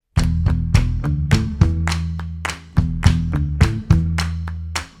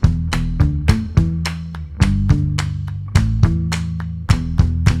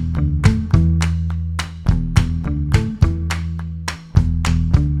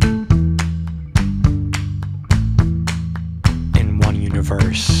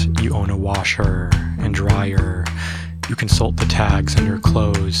universe, you own a washer and dryer. You consult the tags on your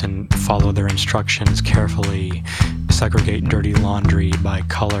clothes and follow their instructions carefully. Segregate dirty laundry by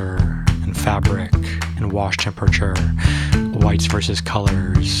color and fabric and wash temperature, whites versus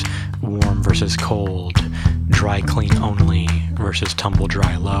colors, warm versus cold, dry clean only versus tumble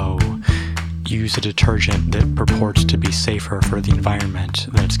dry low. Use a detergent that purports to be safer for the environment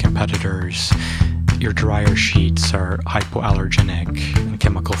than its competitors. Your dryer sheets are hypoallergenic and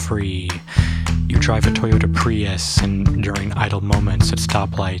chemical-free. You drive a Toyota Prius and during idle moments at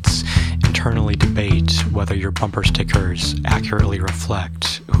stoplights, internally debate whether your bumper stickers accurately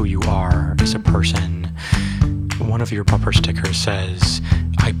reflect who you are as a person. One of your bumper stickers says,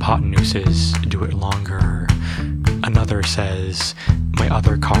 hypotenuses do it longer. Another says, my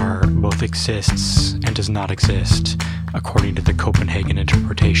other car both exists and does not exist, according to the Copenhagen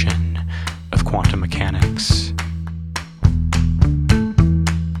interpretation of quantum mechanics.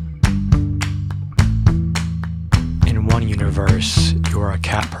 In one universe, you are a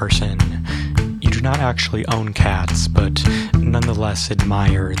cat person. You do not actually own cats, but nonetheless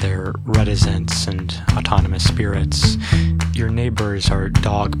admire their reticence and autonomous spirits. Your neighbors are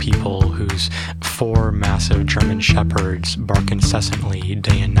dog people whose 4 massive German shepherds bark incessantly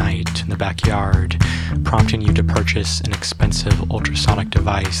day and night in the backyard, prompting you to purchase an expensive ultrasonic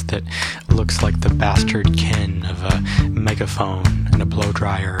device that looks like the bastard kin of a megaphone and a blow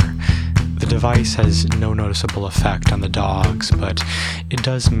dryer. The device has no noticeable effect on the dogs, but it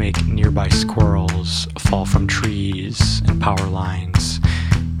does make nearby squirrels fall from trees and power lines.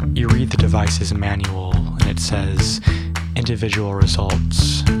 You read the device's manual, and it says, individual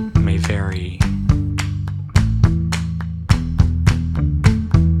results may vary.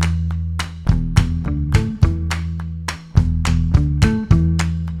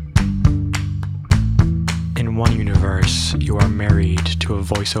 In one universe, you are married to a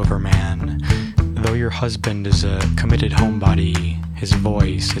voiceover man. Though your husband is a committed homebody, his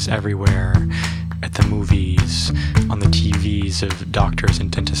voice is everywhere. At the movies, on the TVs of doctors'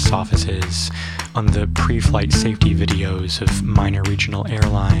 and dentists' offices, on the pre-flight safety videos of minor regional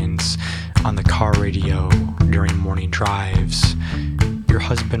airlines, on the car radio during morning drives. Your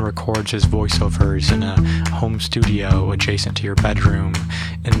husband records his voiceovers in a home studio adjacent to your bedroom,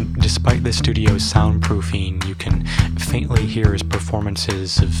 and despite the studio's soundproofing, you can faintly hear his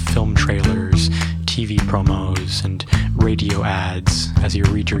performances of film trailers, TV promos, and radio ads as you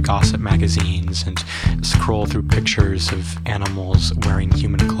read your gossip magazines and scroll through pictures of animals wearing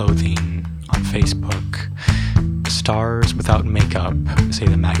human clothing on Facebook. Stars without makeup, say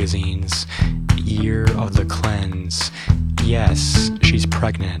the magazines. Year of the cleanse. Yes, she's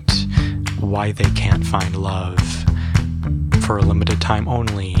pregnant. Why they can't find love. For a limited time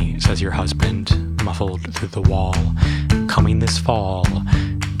only, says your husband, muffled through the wall. Coming this fall,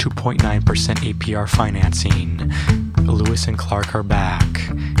 2.9% APR financing. Lewis and Clark are back,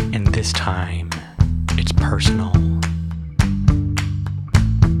 and this time, it's personal.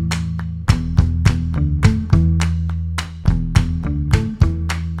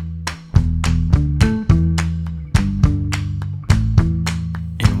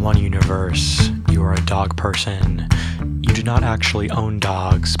 In one universe, you are a dog person. You do not actually own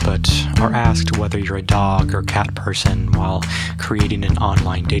dogs, but are asked whether you're a dog or cat person while creating an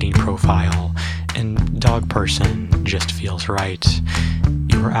online dating profile, and dog person just feels right.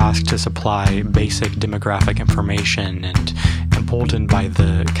 You are asked to supply basic demographic information, and emboldened by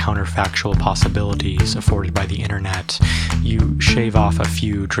the counterfactual possibilities afforded by the internet, you shave off a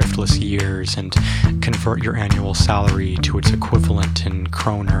few driftless years and convert your annual salary to its equivalent in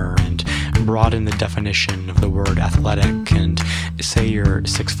kroner and broaden the definition of the word athletic and say you're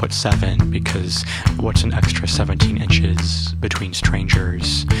 6'7" because what's an extra 17 inches between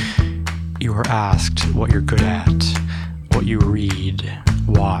strangers? You are asked what you're good at, what you read,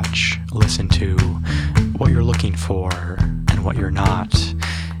 watch, listen to, what you're looking for, and what you're not.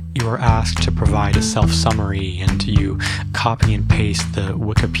 You are asked to provide a self-summary, and you copy and paste the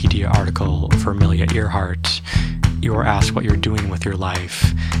Wikipedia article for Amelia Earhart. You are asked what you're doing with your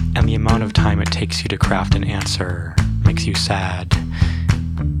life, and the amount of time it takes you to craft an answer makes you sad.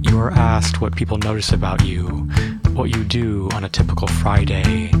 You are asked what people notice about you, what you do on a typical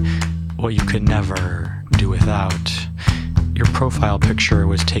Friday, what you could never do without. Your profile picture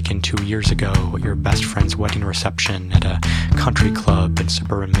was taken 2 years ago at your best friend's wedding reception at a country club in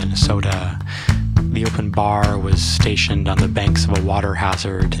suburban Minnesota. The open bar was stationed on the banks of a water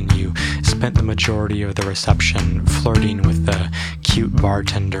hazard, and you spent the majority of the reception flirting with the cute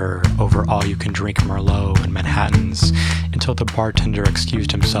bartender over all-you-can-drink Merlot in Manhattan's until the bartender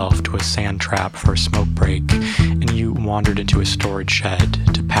excused himself to a sand trap for a smoke break, and you wandered into a storage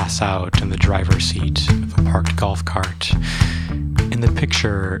shed to pass out in the driver's seat of a parked golf cart. In the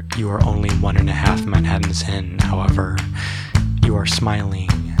picture, you are only 1.5 Manhattans in, however. You are smiling.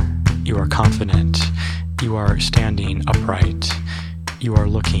 You are confident. You are standing upright. You are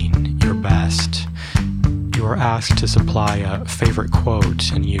looking your best. You are asked to supply a favorite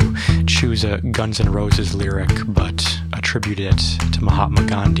quote, and you choose a Guns N' Roses lyric, but attribute it to Mahatma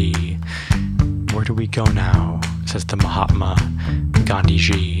Gandhi. "Where do we go now?" says the Mahatma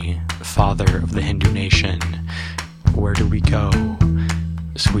Gandhiji, father of the Hindu nation. "Where do we go,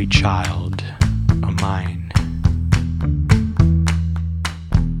 sweet child of mine?"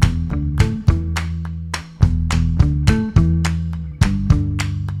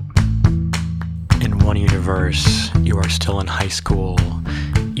 In one universe, you are still in high school.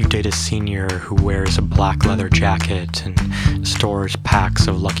 You date a senior who wears a black leather jacket and stores packs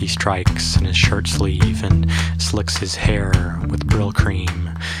of Lucky Strikes in his shirt sleeve and slicks his hair with Brill cream.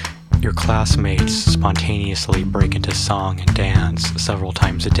 Your classmates spontaneously break into song and dance several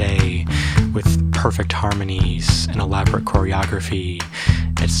times a day with perfect harmonies and elaborate choreography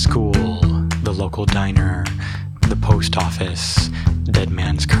at school, the local diner, the post office, Dead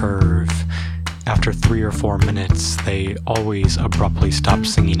Man's Curve. After 3 or 4 minutes, they always abruptly stop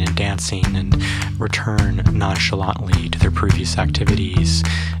singing and dancing and return nonchalantly to their previous activities.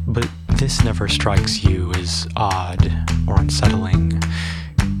 But this never strikes you as odd or unsettling.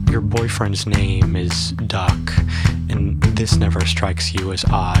 Your boyfriend's name is Duck, and this never strikes you as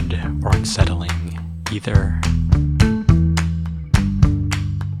odd or unsettling either.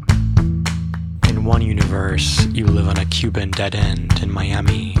 In one universe, you live on a Cuban dead end in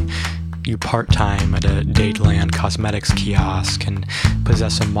Miami. You part-time at a Dateland cosmetics kiosk and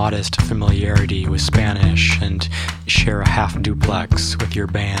possess a modest familiarity with Spanish and share a half-duplex with your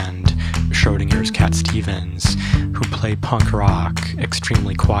band, Schrodinger's Cat Stevens, who play punk rock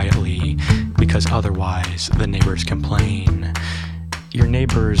extremely quietly because otherwise the neighbors complain. Your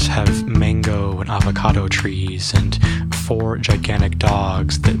neighbors have mango and avocado trees and 4 gigantic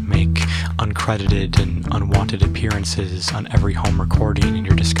dogs that make uncredited and unwanted appearances on every home recording in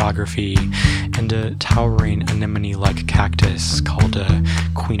your discography, and a towering anemone-like cactus called a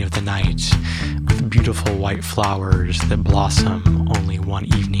Queen of the Night, with beautiful white flowers that blossom only one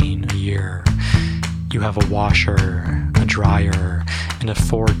evening a year. You have a washer, a dryer, and a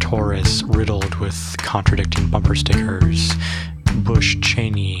Ford Taurus riddled with contradicting bumper stickers. Bush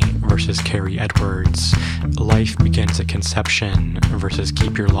Cheney versus Carrie Edwards, Life Begins at Conception versus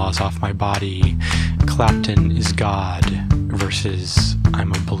Keep Your Laws Off My Body, Clapton is God versus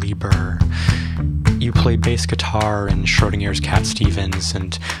I'm a Belieber. You play bass guitar in Schrodinger's Cat Stevens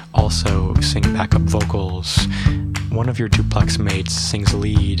and also sing backup vocals. One of your duplex mates sings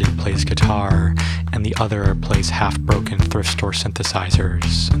lead and plays guitar, and the other plays half-broken thrift store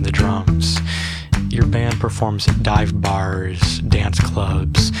synthesizers and the drums. Your band performs at dive bars, dance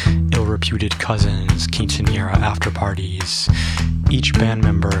clubs, ill-reputed cousins, quinceañera after-parties. Each band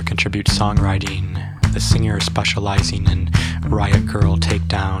member contributes songwriting, the singer specializing in riot girl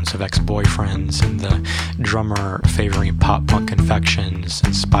takedowns of ex-boyfriends, and the drummer favoring pop-punk confections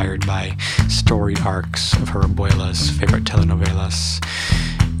inspired by story arcs of her abuela's favorite telenovelas.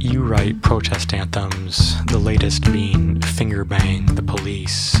 You write protest anthems, the latest being Finger Bang the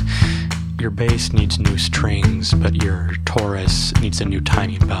Police. Your bass needs new strings, but your Taurus needs a new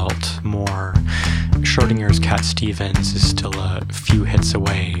timing belt more. Schrodinger's Cat Stevens is still a few hits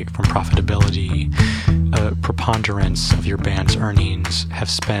away from profitability. A preponderance of your band's earnings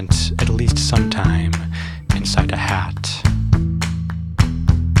have spent at least some time inside a hat.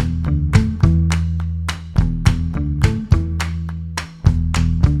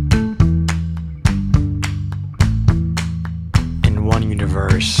 In one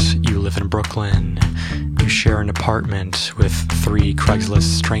universe, you live in Brooklyn. You share an apartment with 3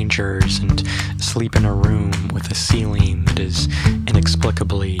 Craigslist strangers and sleep in a room with a ceiling that is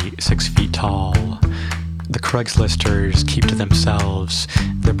inexplicably 6 feet tall. The Craigslisters keep to themselves,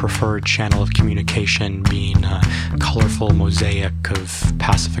 their preferred channel of communication being a colorful mosaic of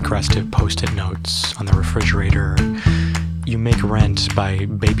passive-aggressive post-it notes on the refrigerator. You make rent by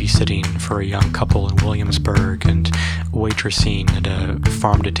babysitting for a young couple in Williamsburg and waitressing at a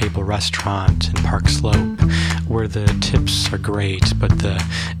farm-to-table restaurant in Park Slope, where the tips are great, but the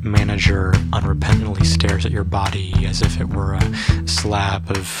manager unrepentantly stares at your body as if it were a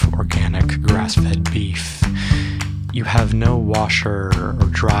slab of organic grass-fed beef. You have no washer or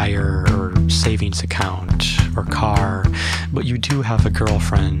dryer or savings account or car, but you do have a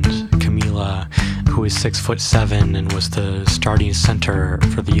girlfriend, Camila, who is 6'7" and was the starting center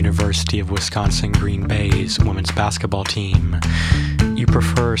for the University of Wisconsin Green Bay's women's basketball team. You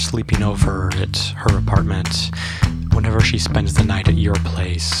prefer sleeping over at her apartment. Whenever she spends the night at your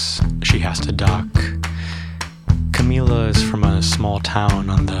place, she has to duck. Camila is from a small town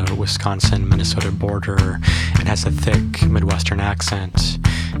on the Wisconsin-Minnesota border and has a thick Midwestern accent.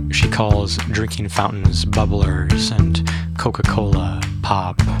 She calls drinking fountains bubblers and Coca-Cola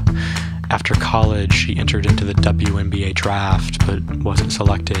pop. After college, she entered into the WNBA draft but wasn't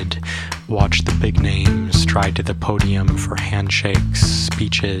selected, watched the big names stride to the podium for handshakes,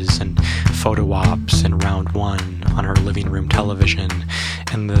 speeches, and photo ops in round one on her living room television,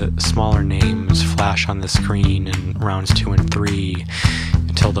 and the smaller names flash on the screen in rounds 2 and 3,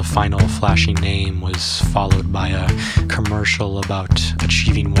 until the final flashing name was followed by a commercial about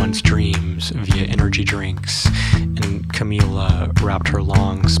achieving one's dreams via energy drinks, and Camila wrapped her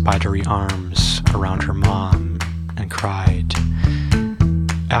long, spidery arms around her mom and cried.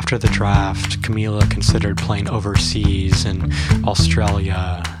 After the draft, Camila considered playing overseas in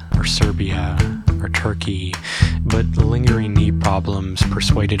Australia or Serbia or Turkey, but lingering knee problems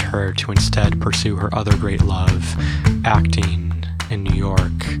persuaded her to instead pursue her other great love, acting in New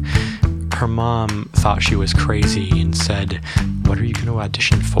York. Her mom thought she was crazy and said, "What are you going to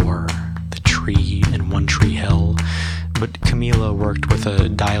audition for? The Tree in One Tree Hill?" But Camila worked with a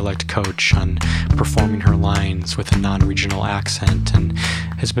dialect coach on performing her lines with a non-regional accent and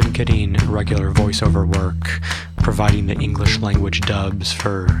has been getting regular voiceover work, providing the English language dubs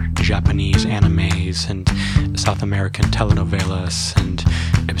for Japanese animes and South American telenovelas and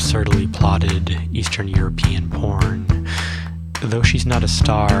absurdly plotted Eastern European porn. Though she's not a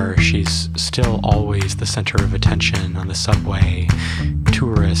star, she's still always the center of attention on the subway.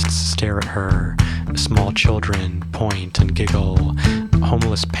 Tourists stare at her, small children point and giggle,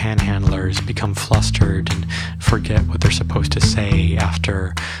 homeless panhandlers become flustered and forget what they're supposed to say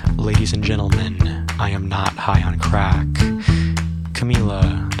after, "Ladies and gentlemen, I am not high on crack."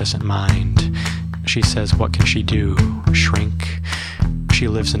 Camila doesn't mind. She says, what can she do? Shrink? She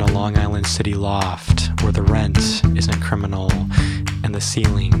lives in a Long Island City loft where the rent isn't criminal and the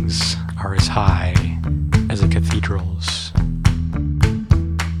ceilings are as high as a cathedral's.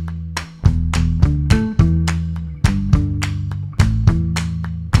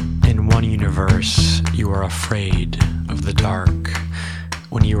 In one universe, you are afraid of the dark.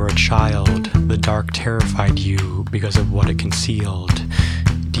 When you were a child, the dark terrified you because of what it concealed.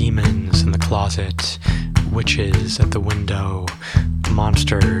 Demons in the closet, witches at the window,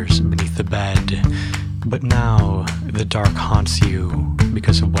 monsters beneath the bed. But now the dark haunts you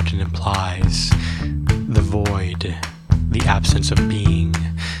because of what it implies. The void, the absence of being,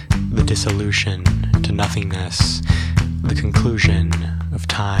 the dissolution to nothingness, the conclusion of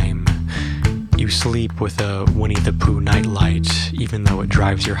time. You sleep with a Winnie the Pooh nightlight, even though it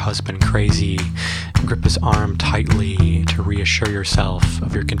drives your husband crazy. Grip his arm tightly to reassure yourself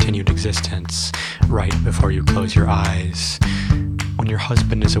of your continued existence right before you close your eyes. When your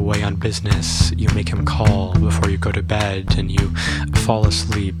husband is away on business, you make him call before you go to bed, and you fall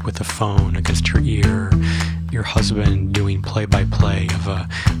asleep with the phone against your ear. Your husband doing play-by-play of a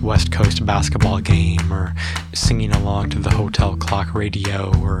West Coast basketball game, or singing along to the hotel clock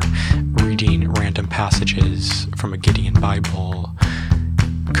radio, or reading random passages from a Gideon Bible.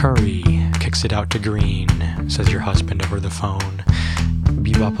 "Curry kicks it out to green," says your husband over the phone.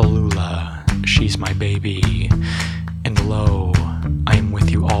 "Bebopalula, she's my baby. And lo, I am with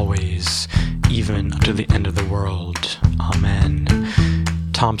you always, even unto the end of the world. Amen."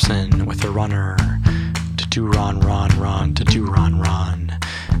 Thompson with a runner, to do ron, to do ron.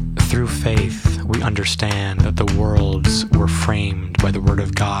 Through faith, we understand that the worlds were framed by the word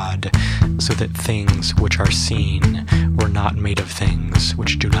of God, so that things which are seen were not made of things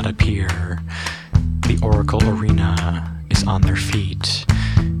which do not appear. The oracle arena is on their feet.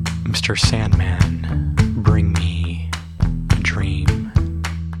 Mr. Sandman, bring me a dream.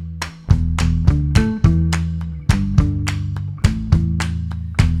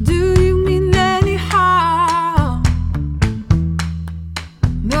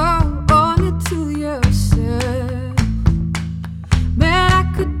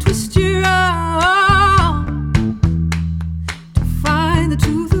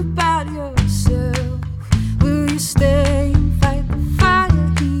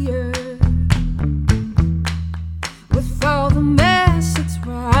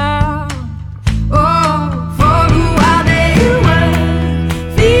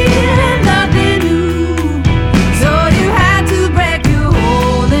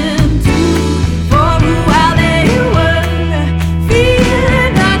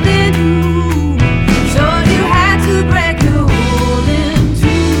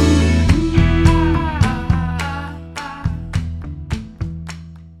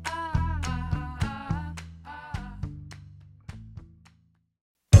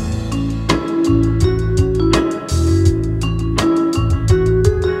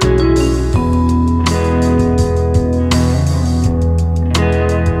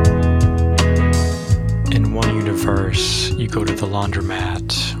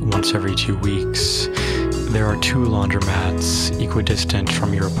 laundromat once every 2 weeks. There are 2 laundromats equidistant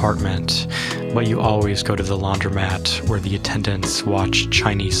from your apartment, but you always go to the laundromat where the attendants watch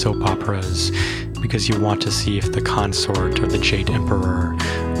Chinese soap operas because you want to see if the consort of the Jade Emperor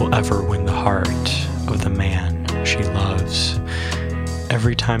will ever win the heart of the man she loves.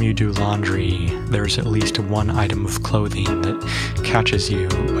 Every time you do laundry, there's at least one item of clothing that catches you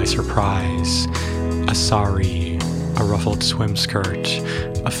by surprise. A sari, a ruffled swim skirt,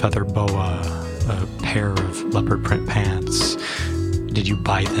 a feather boa, a pair of leopard print pants. Did you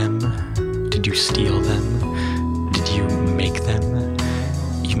buy them? Did you steal them? Did you make them?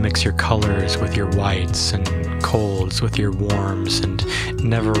 You mix your colors with your whites and colds with your warms and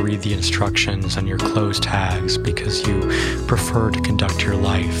never read the instructions on your clothes tags because you prefer to conduct your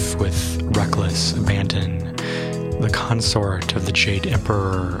life with reckless abandon. The consort of the Jade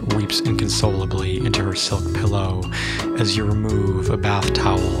Emperor weeps inconsolably into her silk pillow as you remove a bath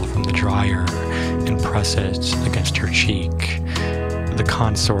towel from the dryer and press it against your cheek. The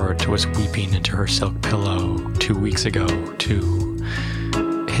consort was weeping into her silk pillow 2 weeks ago, too.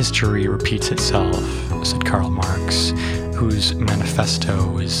 History repeats itself, said Karl Marx, whose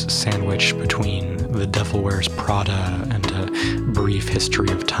manifesto is sandwiched between The Devil Wears Prada and A Brief History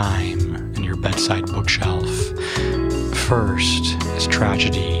of Time in your bedside bookshelf. First is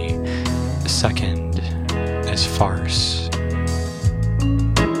tragedy, second is farce.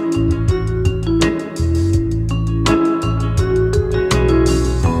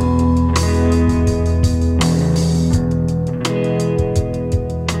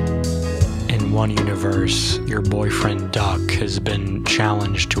 Your boyfriend Duck has been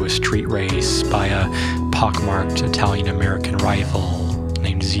challenged to a street race by a pockmarked Italian-American rival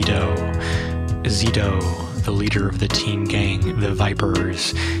named Zito. Zito, the leader of the teen gang, the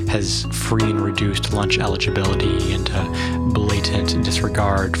Vipers, has free and reduced lunch eligibility and a blatant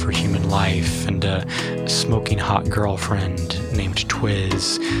disregard for human life and a smoking hot girlfriend named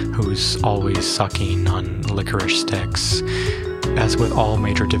Twiz, who's always sucking on licorice sticks. As with all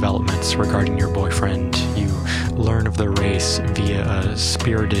major developments regarding your boyfriend, you learn of the race via a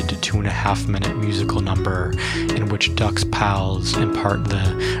spirited 2.5-minute musical number in which Duck's pals impart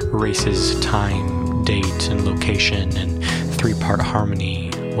the race's time, date, and location in 3-part harmony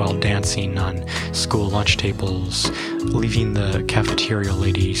while dancing on school lunch tables, leaving the cafeteria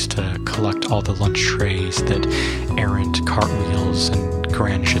ladies to collect all the lunch trays that errant cartwheels and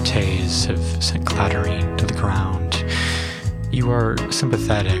grand jetés have sent clattering to the ground. You are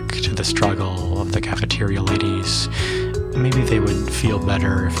sympathetic to the struggle of the cafeteria ladies. Maybe they would feel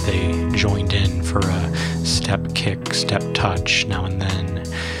better if they joined in for a step kick, step touch now and then.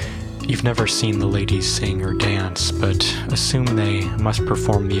 You've never seen the ladies sing or dance, but assume they must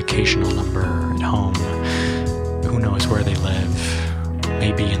perform the occasional number at home. Who knows where they live?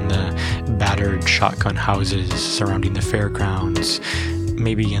 Maybe in the battered shotgun houses surrounding the fairgrounds.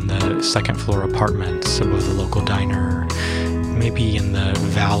 Maybe in the second-floor apartments above the local diner. Maybe in the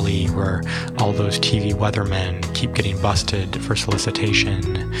valley where all those TV weathermen keep getting busted for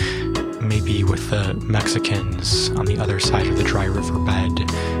solicitation. Maybe with the Mexicans on the other side of the dry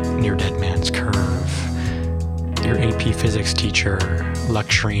riverbed near Dead Man's Curve. Your AP physics teacher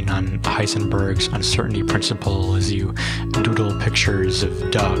lecturing on Heisenberg's uncertainty principle as you doodle pictures of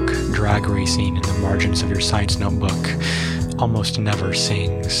Duck drag racing in the margins of your science notebook almost never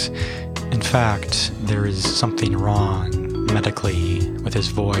sings. In fact, there is something wrong medically with his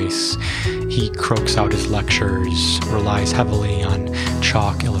voice. He croaks out his lectures, relies heavily on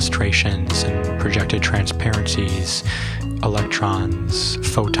chalk illustrations and projected transparencies, electrons,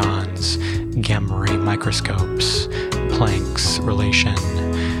 photons, gamma ray microscopes, Planck's relation.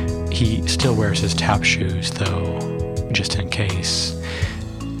 He still wears his tap shoes, though, just in case.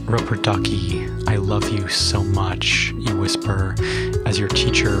 Roper Ducky, I love you so much, you whisper, as your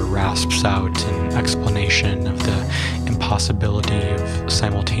teacher rasps out an explanation of the impossibility of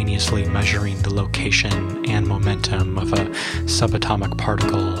simultaneously measuring the location and momentum of a subatomic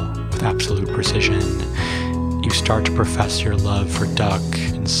particle with absolute precision. You start to profess your love for Duck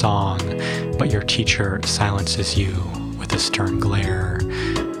in song, but your teacher silences you with a stern glare.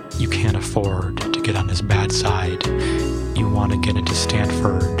 You can't afford to get on his bad side. You want to get into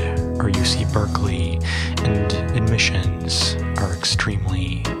Stanford or UC Berkeley, and admissions are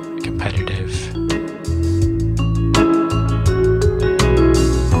extremely competitive.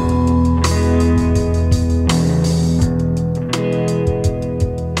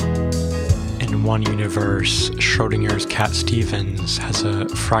 In one universe, Schrodinger's cat Stevens has a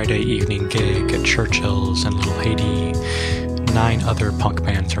Friday evening gig at Churchill's in Little Haiti. 9 other punk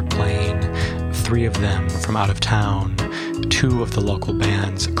bands are playing, 3 of them from out of town, two of the local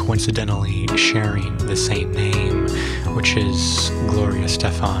bands coincidentally sharing the same name, which is Gloria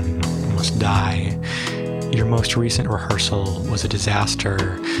Estefan Must Die. Your most recent rehearsal was a disaster,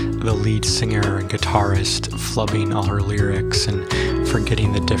 the lead singer and guitarist flubbing all her lyrics and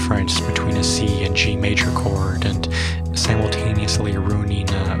forgetting the difference between a C and G major chord, and simultaneously ruining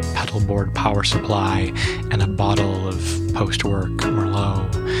a pedalboard power supply and a bottle of post-work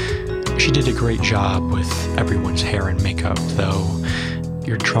Merlot. She did a great job with everyone's hair and makeup, though.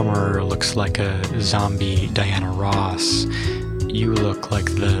 Your drummer looks like a zombie Diana Ross. You look like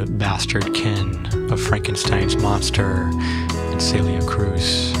the bastard kin of Frankenstein's monster and Celia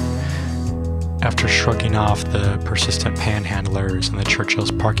Cruz. After shrugging off the persistent panhandlers in the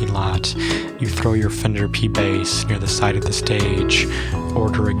Churchill's parking lot, you throw your Fender P-Bass near the side of the stage,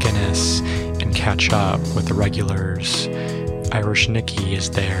 order a Guinness, and catch up with the regulars. Irish Nicky is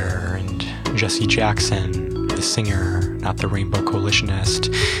there, and Jesse Jackson, the singer, not the Rainbow Coalitionist,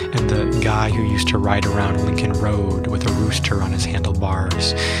 and the guy who used to ride around Lincoln Road with a rooster on his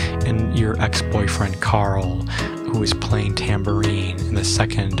handlebars, and your ex-boyfriend Carl, who is playing tambourine in the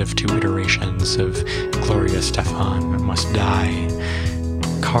second of two iterations of Gloria Estefan Must Die.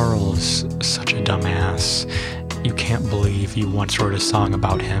 Carl's such a dumbass. You can't believe you once wrote a song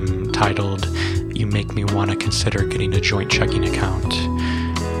about him titled "You Make Me Want to Consider Getting a Joint Checking Account."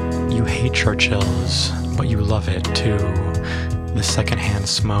 You hate Churchill's, but you love it too. The secondhand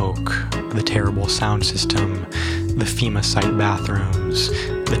smoke, the terrible sound system, the FEMA site bathrooms,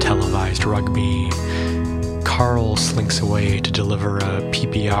 the televised rugby. Carl slinks away to deliver a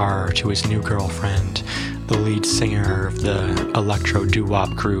PPR to his new girlfriend, the lead singer of the electro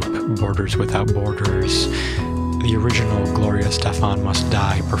doo-wop group Borders Without Borders. The original Gloria Estefan Must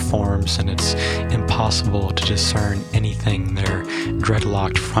Die performs, and it's impossible to discern anything their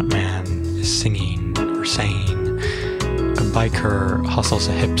dreadlocked frontman is singing or saying. A biker hustles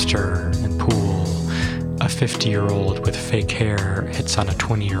a hipster in Pool. A 50-year-old with fake hair hits on a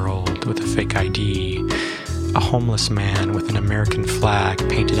 20-year-old with a fake ID. A homeless man with an American flag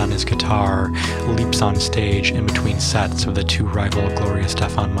painted on his guitar leaps on stage in between sets of the two rival Gloria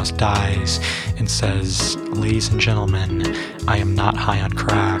Estefan Must Dies and says, "Ladies and gentlemen, I am not high on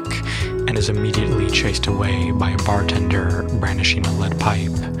crack," and is immediately chased away by a bartender brandishing a lead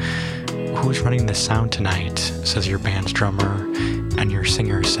pipe. "Who's running the sound tonight?" says your band's drummer, and your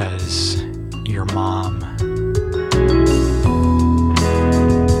singer says, "Your mom."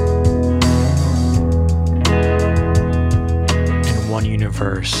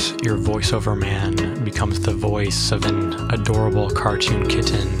 Universe, your voiceover man becomes the voice of an adorable cartoon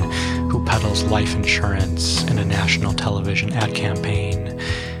kitten who peddles life insurance in a national television ad campaign.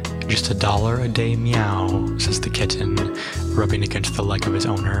 "Just $1 a day, meow," says the kitten, rubbing against the leg of his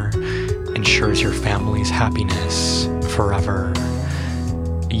owner, "ensures your family's happiness forever."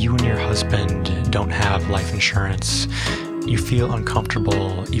 You and your husband don't have life insurance. You feel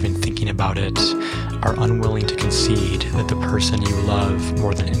uncomfortable even thinking about it, are unwilling to concede that the person you love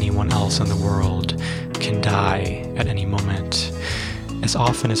more than anyone else in the world can die at any moment. As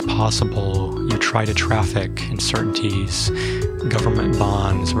often as possible, you try to traffic uncertainties, government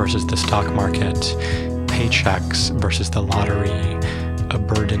bonds versus the stock market, paychecks versus the lottery, a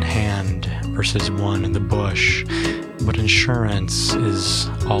bird in hand versus one in the bush. But insurance is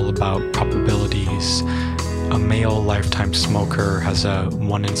all about probabilities. A male lifetime smoker has a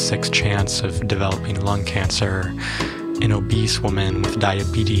 1 in 6 chance of developing lung cancer. An obese woman with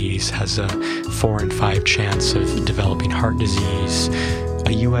diabetes has a 4 in 5 chance of developing heart disease.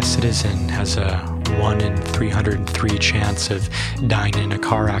 A U.S. citizen has a 1 in 303 chance of dying in a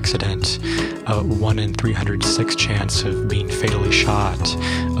car accident, a 1 in 306 chance of being fatally shot,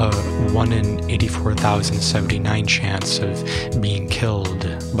 a 1 in 84,079 chance of being killed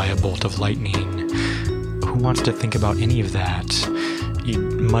by a bolt of lightning. Who wants to think about any of that?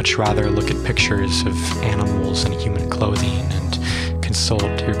 You'd much rather look at pictures of animals in human clothing and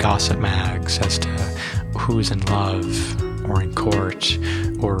consult your gossip mags as to who's in love, or in court,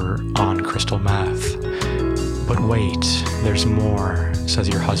 or on crystal meth. But wait, there's more, says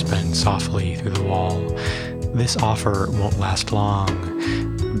your husband softly through the wall. This offer won't last long.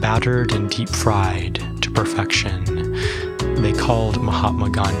 Battered and deep-fried to perfection. They called Mahatma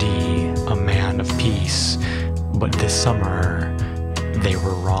Gandhi a man of peace, but this summer they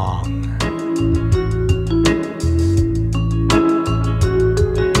were wrong.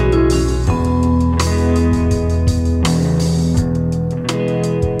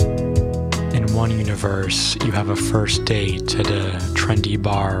 In one universe, you have a first date at a trendy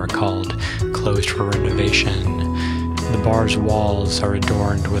bar called Closed for Renovation. The bar's walls are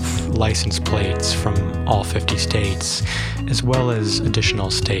adorned with license plates from all 50 states, as well as additional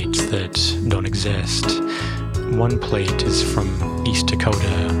states that don't exist. One plate is from East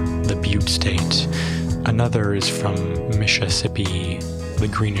Dakota, the Butte State. Another is from Mississippi, the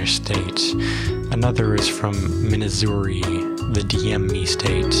Greenish State. Another is from Missouri, the DM-me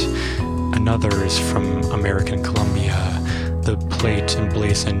State. Another is from American Columbia, the plate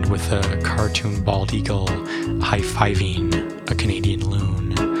emblazoned with a cartoon bald eagle high-fiving a Canadian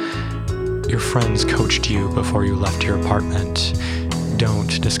loon. Your friends coached you before you left your apartment.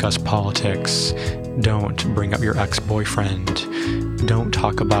 Don't discuss politics. Don't bring up your ex-boyfriend. Don't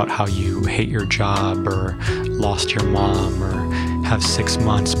talk about how you hate your job or lost your mom or have 6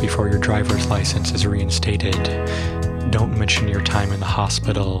 months before your driver's license is reinstated. Don't mention your time in the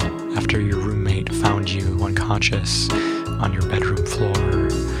hospital after your roommate found you unconscious on your bedroom floor.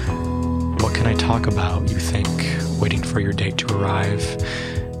 What can I talk about, you think, waiting for your date to arrive?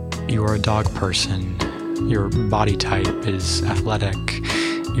 You are a dog person. Your body type is athletic.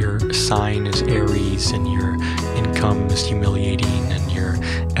 Your sign is Aries, and your income is humiliating, and your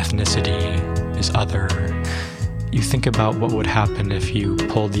ethnicity is other. You think about what would happen if you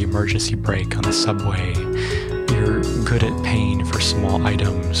pulled the emergency brake on the subway. You're good at paying for small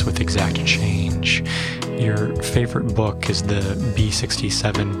items with exact change. Your favorite book is the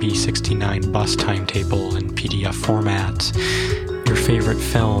B67, B69 bus timetable in PDF format. Your favorite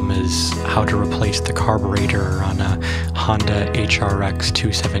film is How to Replace the Carburetor on a Honda HRX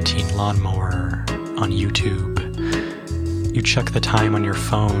 217 lawnmower on YouTube. You check the time on your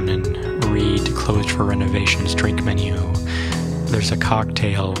phone and read Closed for Renovation's drink menu. There's a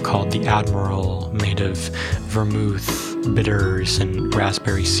cocktail called the Admiral made of vermouth, bitters, and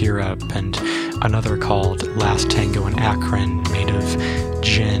raspberry syrup, and another called Last Tango in Akron made of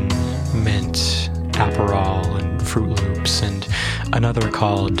gin, mint, Aperol, and Fruit Loops, and another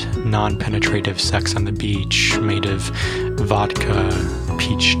called Non-Penetrative Sex on the Beach made of vodka,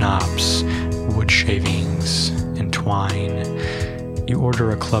 peach schnapps, wood shavings, and twine. You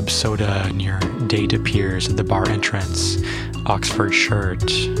order a club soda and your date appears at the bar entrance. Oxford shirt,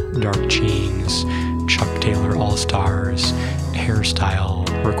 dark jeans, Chuck Taylor All-Stars, hairstyle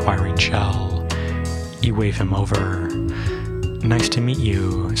requiring gel. You wave him over. Nice to meet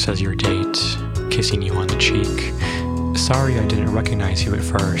you, says your date, kissing you on the cheek. Sorry I didn't recognize you at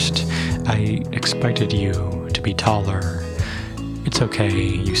first. I expected you to be taller. It's okay,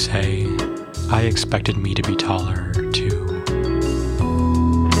 you say. I expected me to be taller, too.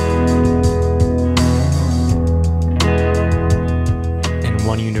 In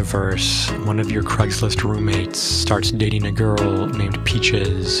one universe, one of your Craigslist roommates starts dating a girl named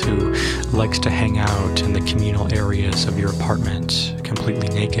Peaches who likes to hang out in the communal areas of your apartment, completely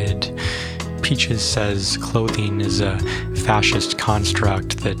naked. Peaches says clothing is a fascist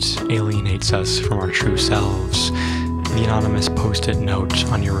construct that alienates us from our true selves. The anonymous post-it note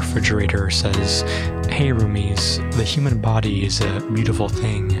on your refrigerator says, "Hey roomies, the human body is a beautiful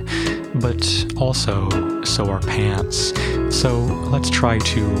thing, but also so are pants. So let's try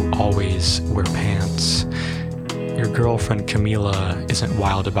to always wear pants." Your girlfriend Camila isn't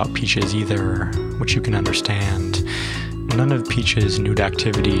wild about Peaches either, which you can understand. None of Peach's nude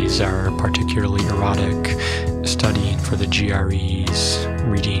activities are particularly erotic. Studying for the GREs,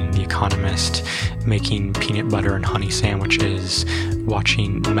 reading The Economist, making peanut butter and honey sandwiches,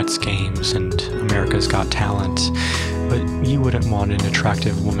 watching Mets games and America's Got Talent. But you wouldn't want an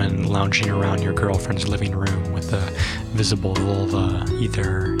attractive woman lounging around your girlfriend's living room with a visible vulva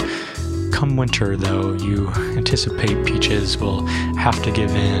either. Come winter, though, you anticipate Peaches will have to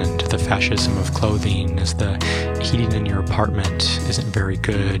give in to the fascism of clothing as the heating in your apartment isn't very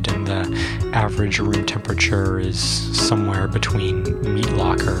good and the average room temperature is somewhere between meat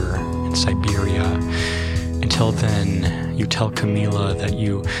locker and Siberia. Until then, you tell Camila that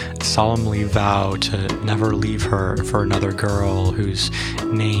you solemnly vow to never leave her for another girl whose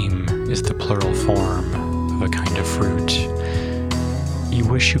name is the plural form of a kind of fruit. You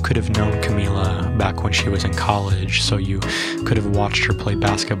wish you could have known Camila back when she was in college, so you could have watched her play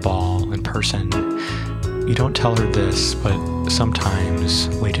basketball in person. You don't tell her this, but sometimes,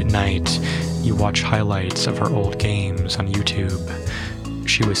 late at night, you watch highlights of her old games on YouTube.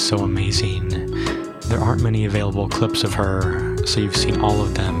 She was so amazing. There aren't many available clips of her, so you've seen all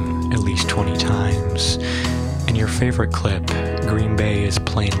of them at least 20 times. In your favorite clip, Green Bay is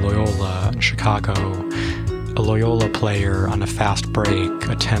playing Loyola in Chicago. A Loyola player on a fast break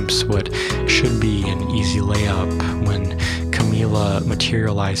attempts what should be an easy layup when Camila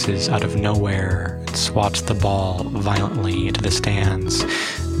materializes out of nowhere swats the ball violently into the stands,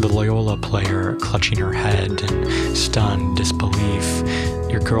 the Loyola player clutching her head in stunned disbelief,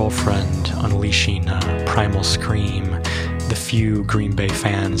 your girlfriend unleashing a primal scream, the few Green Bay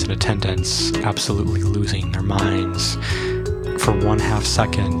fans in attendance absolutely losing their minds. For 1/2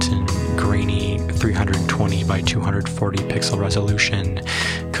 second in grainy 320 by 240 pixel resolution,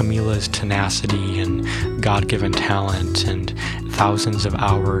 Camila's tenacity and God-given talent and thousands of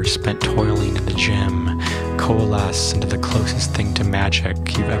hours spent toiling in the gym coalesce into the closest thing to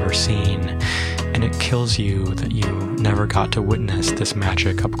magic you've ever seen, and it kills you that you never got to witness this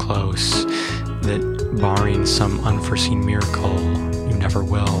magic up close, that barring some unforeseen miracle, you never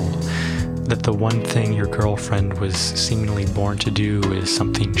will. That the one thing your girlfriend was seemingly born to do is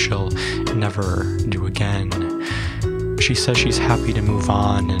something she'll never do again. She says she's happy to move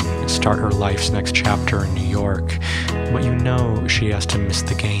on and start her life's next chapter in New York, but you know she has to miss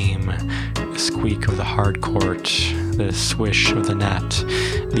the game, the squeak of the hard court, the swish of the net,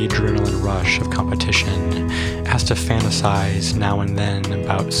 the adrenaline rush of competition, has to fantasize now and then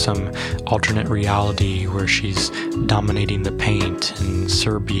about some alternate reality where she's dominating the paint in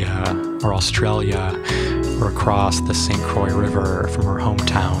Serbia or Australia or across the St. Croix River from her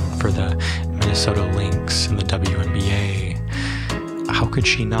hometown for the Minnesota Lynx in the WNBA. How could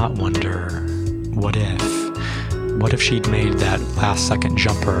she not wonder, what if? What if she'd made that last-second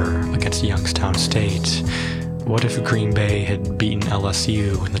jumper against Youngstown State? What if Green Bay had beaten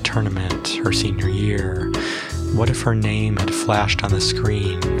LSU in the tournament her senior year? What if her name had flashed on the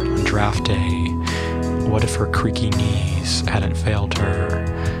screen on draft day? What if her creaky knees hadn't failed her?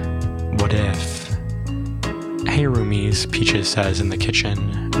 What if? "Hey roomies," Peaches says in the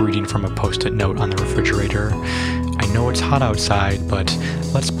kitchen, reading from a post-it note on the refrigerator. "I know it's hot outside, but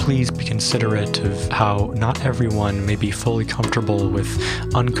let's please be considerate of how not everyone may be fully comfortable with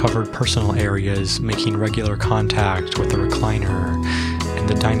uncovered personal areas making regular contact with the recliner, and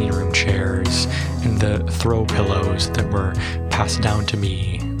the dining room chairs, and the throw pillows that were passed down to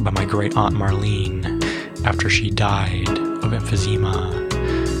me by my great Aunt Marlene after she died of emphysema."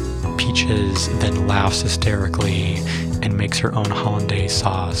 Peaches then laughs hysterically and makes her own hollandaise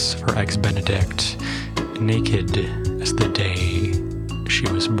sauce for Eggs Benedict, naked as the day she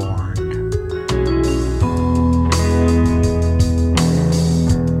was born.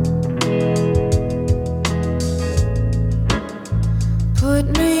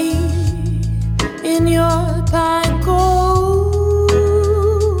 Put me in your pine coat,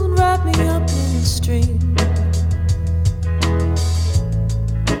 wrap me up in a string,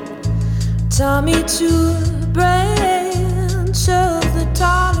 tie me to a branch of the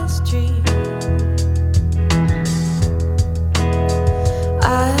tallest tree.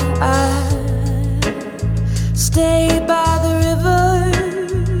 I stay by the river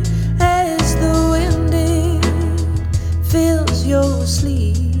as the wind it fills your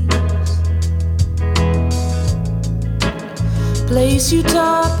sleeves. Place you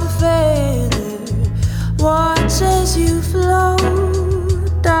top a feather, watch as you float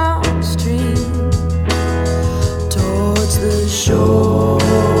downstream towards the shore.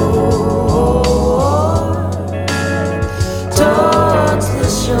 Towards the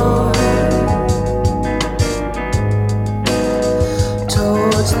shore,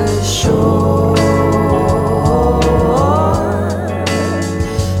 towards the shore,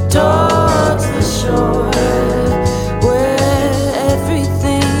 towards the shore, where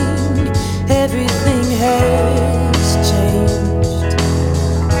everything has changed.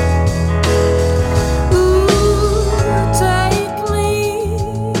 Ooh,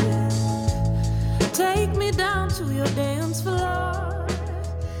 take me down to your dance floor,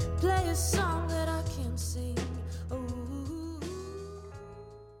 play a song that I can't sing. Ooh.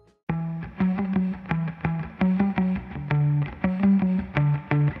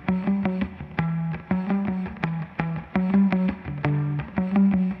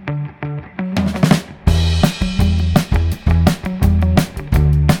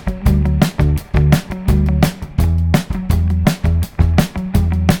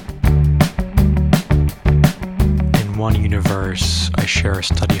 I share a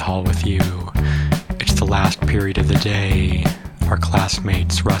study hall with you. It's the last period of the day. Our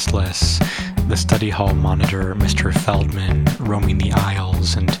classmates restless. The study hall monitor, Mr. Feldman, roaming the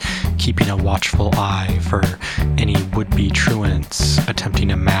aisles and keeping a watchful eye for any would-be truants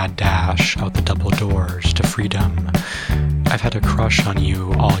attempting a mad dash out the double doors to freedom. I've had a crush on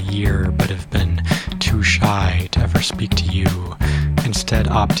you all year, but have been too shy to ever speak to you, instead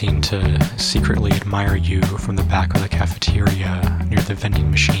opting to secretly admire you from the back of the cafeteria near the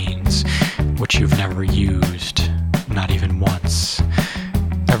vending machines, which you've never used, not even once.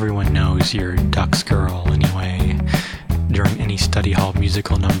 Ever Everyone knows you're Duck's girl anyway. During any study hall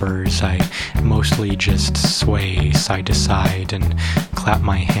musical numbers, I mostly just sway side to side and clap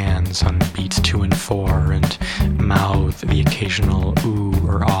my hands on beats 2 and 4 and mouth the occasional ooh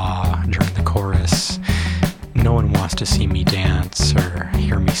or ah during the chorus. No one wants to see me dance or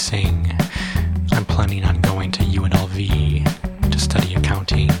hear me sing. I'm planning on going to UNLV to study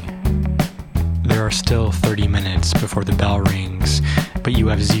accounting. There are still 30 minutes before the bell rings, but you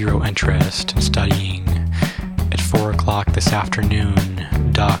have zero interest in studying. At 4 o'clock this afternoon,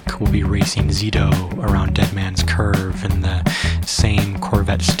 Duck will be racing Zito around Dead Man's Curve in the same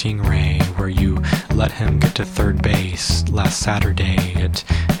Corvette Stingray where you let him get to third base last Saturday at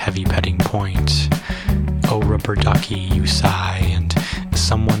Heavy Petting Point. Oh, rubber ducky, you sigh, and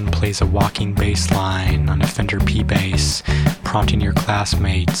someone plays a walking bass line on a Fender P-bass, prompting your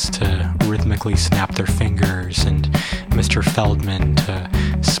classmates to rhythmically snap their fingers and Mr. Feldman to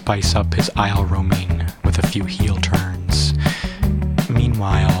spice up his aisle roaming with a few heel turns.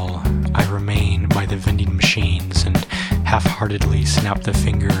 Meanwhile, I remain by the vending machines and half-heartedly snap the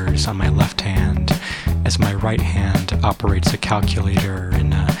fingers on my left hand as my right hand operates a calculator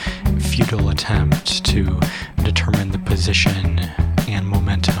in a futile attempt to determine the position and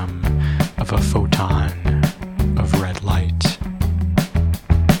momentum of a photon of red light.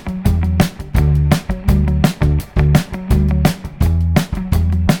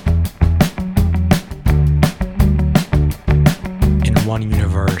 In one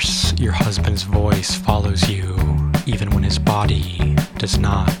universe, your husband's voice follows you, even when his body does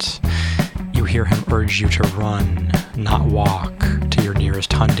not. You hear him urge you to run, not walk, to your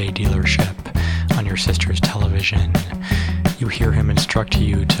nearest Hyundai dealership on your sister's television. You hear him instruct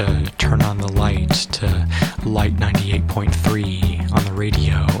you to turn on the light to Light 98.3 on the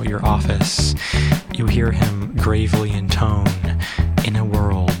radio at your office. You hear him gravely intone, "In a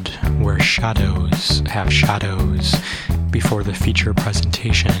world where shadows have shadows," before the feature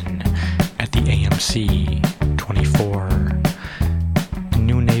presentation at the AMC 24.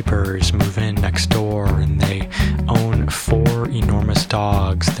 New neighbors move in next door and they own 4 enormous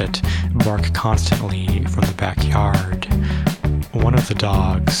dogs that bark constantly from the backyard. One of the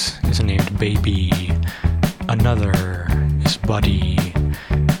dogs is named Baby, another is Buddy,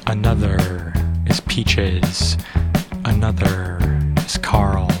 another is Peaches, another is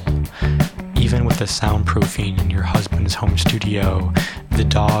Carl. Even with the soundproofing in your husband's home studio, the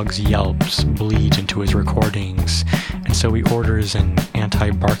dog's yelps bleed into his recordings, and so he orders an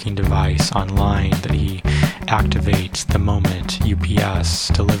anti-barking device online that he activates the moment UPS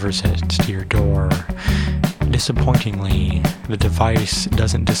delivers it to your door. Disappointingly, the device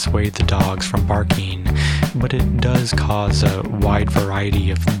doesn't dissuade the dogs from barking, but it does cause a wide variety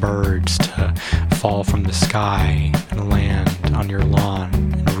of birds to fall from the sky and land on your lawn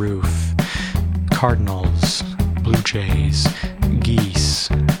and roof. Cardinals, blue jays, geese,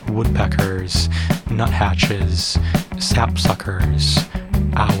 woodpeckers, nuthatches, sapsuckers,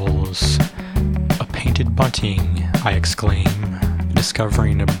 owls. "A painted bunting," I exclaim,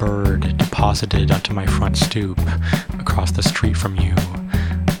 discovering a bird deposited onto my front stoop across the street from you.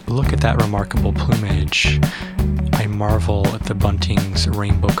 "Look at that remarkable plumage." I marvel at the bunting's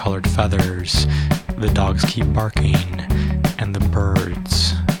rainbow-colored feathers. The dogs keep barking, and the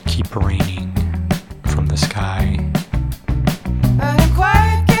birds keep raining from the sky. I'm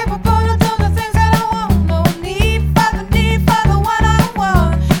quiet, capable of doing the things that I want. No need for the one I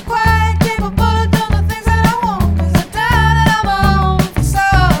want. Quiet, capable of doing the things that I want. 'Cause the time that I'm on for so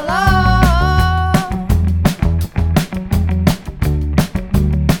long.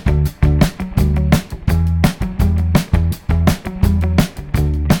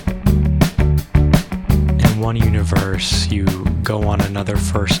 In one universe, you go on another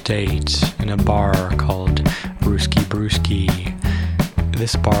first date in a bar called Brewski Brewski.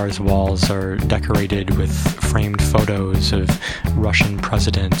 This bar's walls are decorated with framed photos of Russian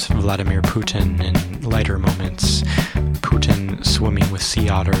President Vladimir Putin in lighter moments. Putin swimming with sea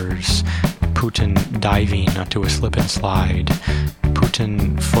otters, Putin diving onto a slip and slide,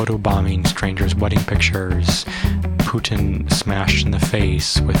 Putin photobombing strangers' wedding pictures, Putin smashed in the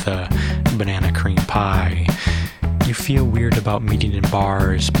face with a banana cream pie. You feel weird about meeting in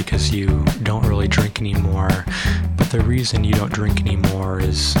bars because you don't really drink anymore, but the reason you don't drink anymore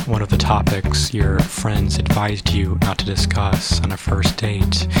is one of the topics your friends advised you not to discuss on a first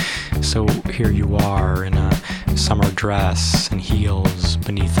date. So here you are in a summer dress and heels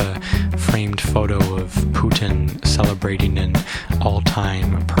beneath a framed photo of Putin celebrating an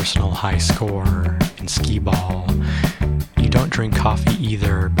all-time personal high score in skee-ball. You don't drink coffee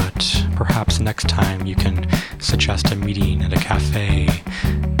either, but perhaps next time you can suggest a meeting at a cafe.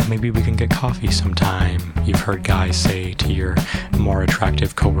 Maybe we can get coffee sometime, you've heard guys say to your more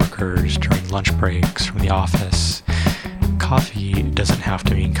attractive coworkers during lunch breaks from the office. Coffee doesn't have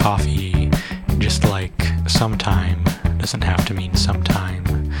to mean coffee, just like sometime doesn't have to mean sometime.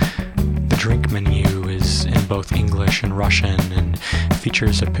 The drink menu is in both English and Russian and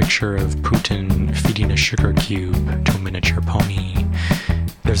features a picture of Putin feeding a sugar cube to a miniature pony.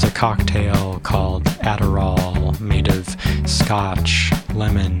 There's a cocktail called Adderall made of scotch,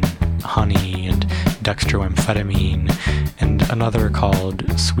 lemon, honey, and dextroamphetamine, and another called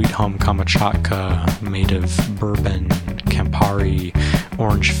Sweet Home Kamchatka made of bourbon, Campari,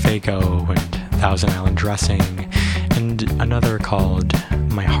 orange Faygo, and Thousand Island dressing, and another called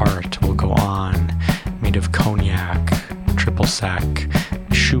My Heart Will Go On made of cognac, triple sec,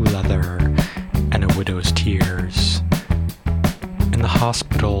 shoe leather, and a widow's tears. In the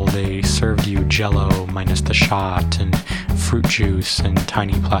hospital, they served you Jell-O minus the shot and fruit juice in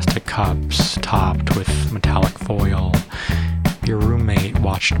tiny plastic cups topped with metallic foil. Your roommate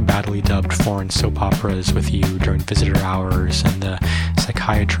watched badly dubbed foreign soap operas with you during visitor hours, and the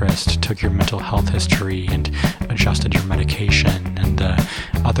psychiatrist took your mental health history and adjusted your medication, and the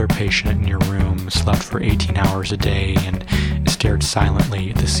other patient in your room slept for 18 hours a day and stared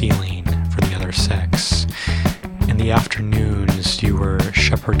silently at the ceiling for the other 6. In the afternoons, you were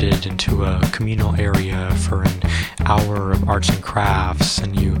shepherded into a communal area for an hour of arts and crafts,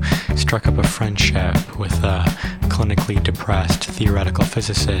 and you struck up a friendship with a clinically depressed theoretical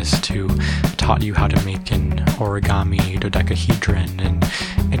physicist who taught you how to make an origami dodecahedron and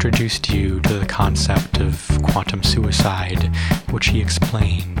introduced you to the concept of quantum suicide, which he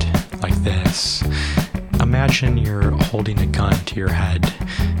explained like this. Imagine you're holding a gun to your head.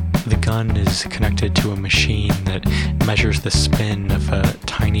 The gun is connected to a machine that measures the spin of a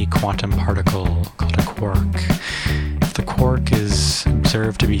tiny quantum particle called a quark. If the quark is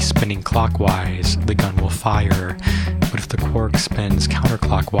observed to be spinning clockwise, the gun will fire, but if the quark spins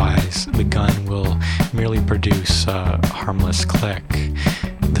counterclockwise, the gun will merely produce a harmless click.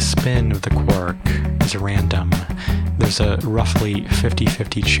 The spin of the quark is random. There's a roughly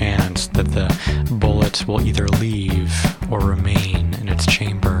 50-50 chance that the bullet will either leave or remain in its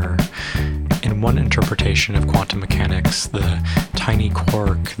chamber. In one interpretation of quantum mechanics, the tiny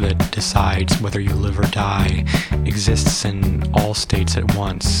quark that decides whether you live or die exists in all states at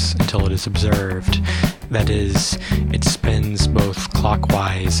once until it is observed. That is, it spins both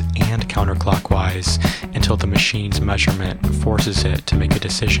clockwise and counterclockwise until the machine's measurement forces it to make a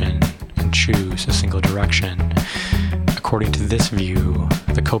decision and choose a single direction. According to this view,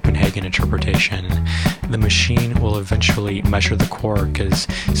 the Copenhagen interpretation, the machine will eventually measure the quark as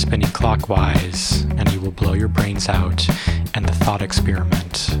spinning clockwise, and you will blow your brains out, and the thought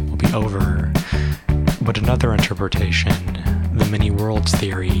experiment will be over. But another interpretation, the many worlds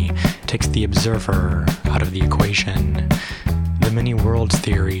theory, takes the observer out of the equation. The many worlds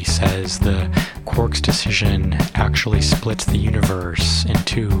theory says the quark's decision actually splits the universe in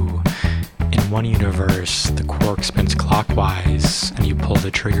two. In one universe, the quark spins clockwise, and you pull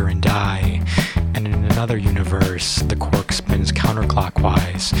the trigger and die. And in another universe, the quark spins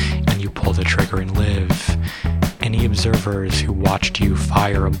counterclockwise, and you pull the trigger and live. Any observers who watched you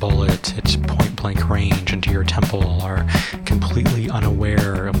fire a bullet at point-blank range into your temple are completely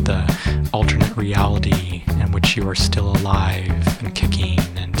unaware of the alternate reality in which you are still alive and kicking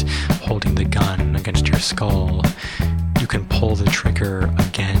and holding the gun against your skull. You can pull the trigger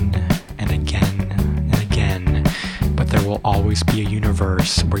again and again and again, but there will always be a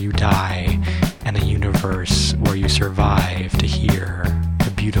universe where you die and a universe where you survive to hear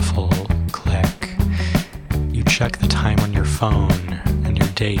the beautiful click. You check the time on your phone and your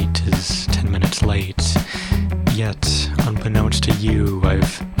date is 10 minutes late. Yet, unbeknownst to you,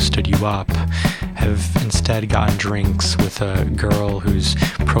 I've stood you up, have instead gotten drinks with a girl whose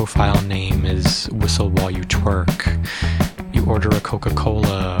profile name is Whistle While You Twerk. You order a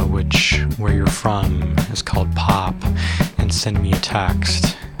Coca-Cola, which, where you're from, is called Pop, and send me a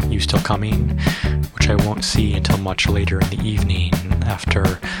text. You still coming? Which I won't see until much later in the evening, after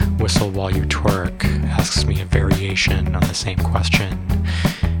Whistle While You Twerk asks me a variation on the same question.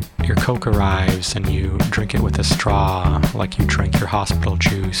 Your Coke arrives and you drink it with a straw like you drink your hospital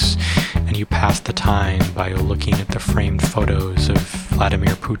juice, and you pass the time by looking at the framed photos of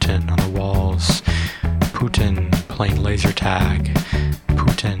Vladimir Putin on the walls. Putin playing laser tag,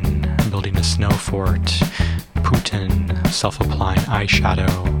 Putin building a snow fort, Putin self-applying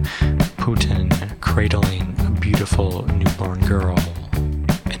eyeshadow, Putin cradling a beautiful newborn girl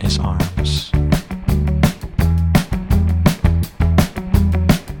in his arms.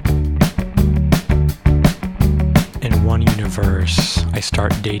 In one universe, I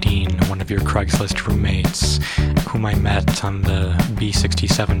start dating one of your Craigslist roommates, whom I met on the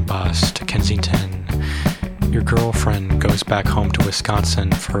B67 bus to Kensington. Your girlfriend goes back home to Wisconsin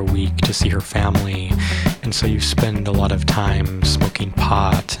for a week to see her family, and so you spend a lot of time smoking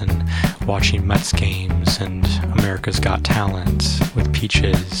pot and watching Mets games and America's Got Talent with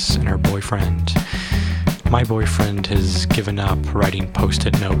Peaches and her boyfriend. My boyfriend has given up writing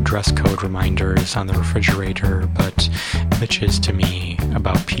post-it note dress code reminders on the refrigerator, but bitches to me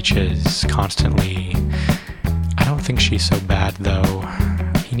about Peaches constantly. I don't think she's so bad, though.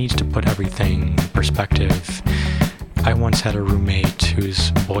 He needs to put everything in perspective. I once had a roommate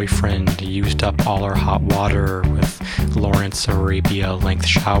whose boyfriend used up all our hot water with Lawrence Arabia length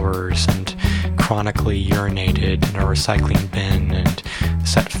showers and chronically urinated in a recycling bin and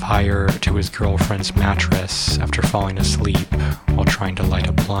set fire to his girlfriend's mattress after falling asleep while trying to light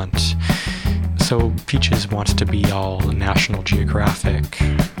a blunt. So Peaches wants to be all National Geographic.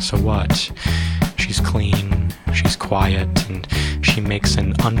 So what? She's clean, she's quiet, and she makes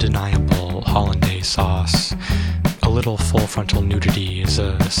an undeniable hollandaise sauce. A little full frontal nudity is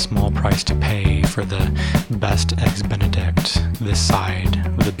a small price to pay for the best Eggs Benedict this side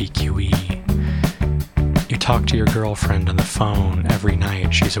of the BQE. You talk to your girlfriend on the phone every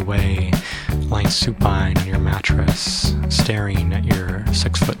night she's away, lying supine on your mattress, staring at your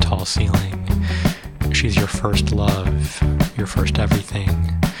 6-foot-tall ceiling. She's your first love, your first everything.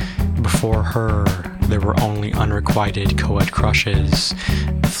 Before her, there were only unrequited co-ed crushes,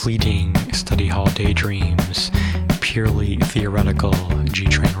 fleeting study hall daydreams, purely theoretical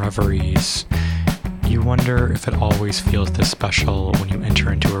G-train reveries. You wonder if it always feels this special when you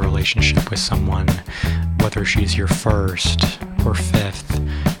enter into a relationship with someone, whether she's your first, or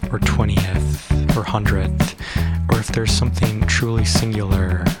 5th, or 20th, or 100th, or if there's something truly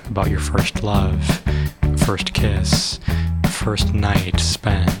singular about your first love, first kiss, first night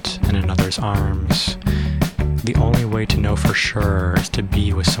spent in another's arms. The only way to know for sure is to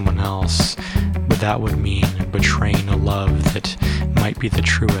be with someone else, but that would mean betraying a love that might be the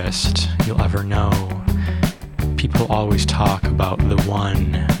truest you'll ever know. People always talk about the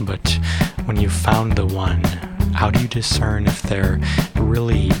one, but when you've found the one, how do you discern if they're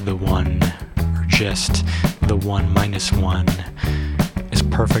really the one, or just the one minus one? As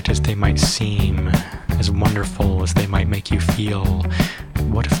perfect as they might seem, as wonderful as they might make you feel,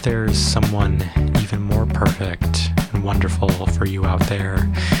 what if there's someone even more perfect and wonderful for you out there?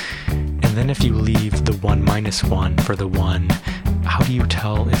 And then if you leave the one minus one for the one, how do you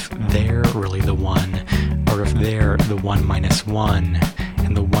tell if they're really the one, or if they're the one minus one,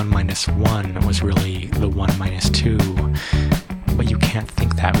 and the one minus one was really the one minus two? But you can't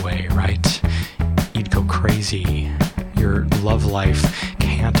think that way, right? You'd go crazy. Your love life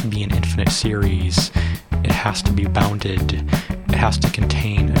can't be an infinite series. It has to be bounded. It has to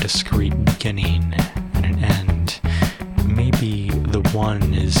contain a discrete beginning and an end. Maybe the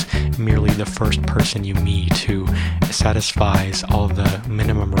one is merely the first person you meet who satisfies all the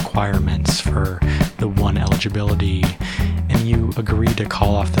minimum requirements for the one eligibility, and you agree to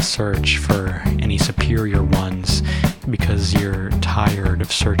call off the search for any superior ones because you're tired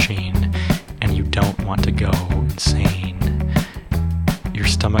of searching and you don't want to go insane. Your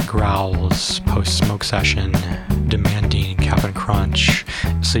stomach growls post-smoke session, demanding Cap'n Crunch,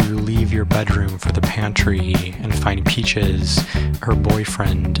 so you leave your bedroom for the pantry and find Peaches, her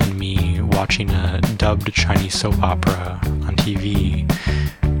boyfriend, and me watching a dubbed Chinese soap opera on TV.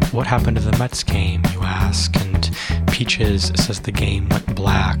 What happened to the Mets game, you ask, and Peaches says the game went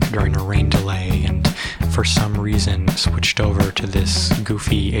black during a rain delay and for some reason switched over to this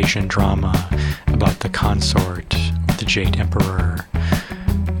goofy Asian drama about the consort of the Jade Emperor.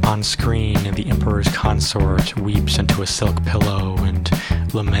 On screen, the Emperor's consort weeps into a silk pillow and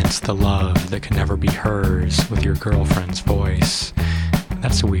laments the love that can never be hers with your girlfriend's voice.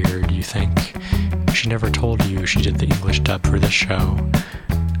 That's weird, you think. She never told you she did the English dub for this show.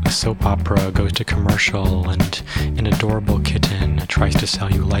 The soap opera goes to commercial and an adorable kitten tries to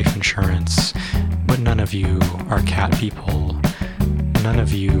sell you life insurance, but none of you are cat people. None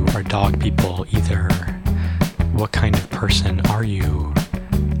of you are dog people either. What kind of person are you?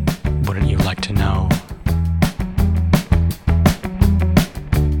 Wouldn't you like to know?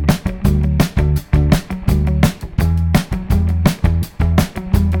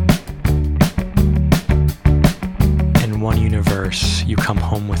 In one universe, you come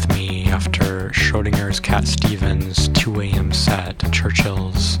home with me after Schrodinger's Cat Stevens' 2 a.m. set at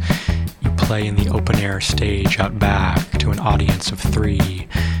Churchill's. You play in the open-air stage out back to an audience of 3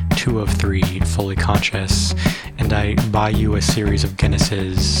 2 of 3 fully conscious, and I buy you a series of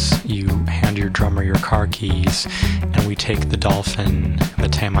Guinnesses. You hand your drummer your car keys, and we take the Dolphin, the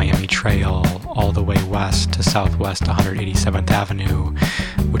Tamiami Trail, all the way west to southwest 187th Avenue,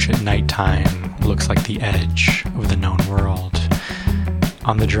 which at nighttime looks like the edge of the known world.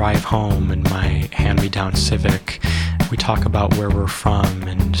 On the drive home in my hand-me-down Civic, we talk about where we're from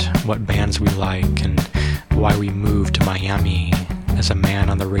and what bands we like and why we moved to Miami, as a man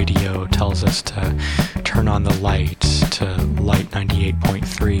on the radio tells us to turn on the light to Light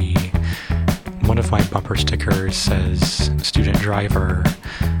 98.3. One of my bumper stickers says, "Student driver."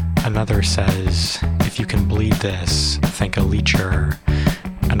 Another says, "If you can bleed this, thank a leecher."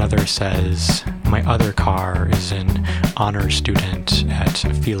 Another says, "My other car is an honor student at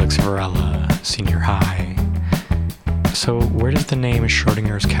Felix Varela Senior High." So where does the name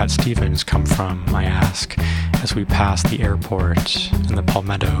Schrodinger's Cat Stevens come from, I ask, as we pass the airport and the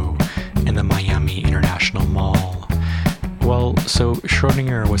Palmetto and the Miami International Mall? Well, so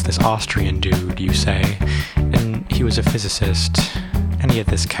Schrodinger was this Austrian dude, you say, and he was a physicist, and he had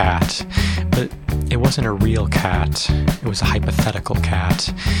this cat, but it wasn't a real cat, it was a hypothetical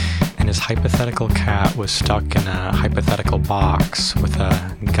cat, and his hypothetical cat was stuck in a hypothetical box with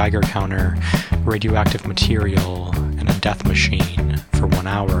a Geiger counter, radioactive material, and a death machine for 1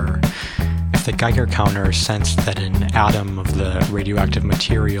 hour. If the Geiger counter sensed that an atom of the radioactive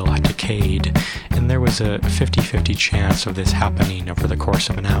material had decayed, and there was a 50-50 chance of this happening over the course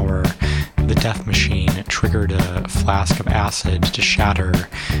of an hour, the death machine triggered a flask of acid to shatter,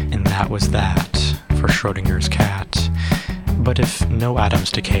 and that was that for Schrodinger's cat. But if no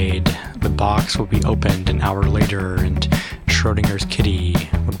atoms decayed, the box would be opened an hour later and Schrodinger's kitty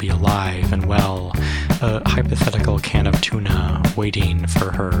would be alive and well, a hypothetical can of tuna waiting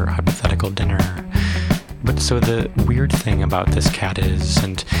for her hypothetical dinner. But so the weird thing about this cat is,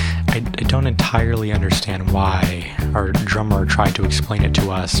 and I don't entirely understand why, our drummer tried to explain it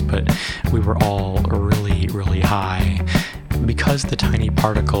to us, but we were all really, really high. Because the tiny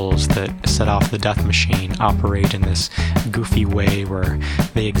particles that set off the death machine operate in this goofy way where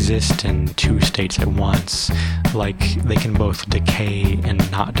they exist in 2 states at once, like they can both decay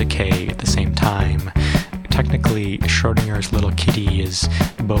and not decay at the same time, technically Schrodinger's little kitty is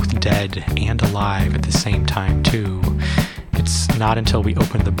both dead and alive at the same time too. It's not until we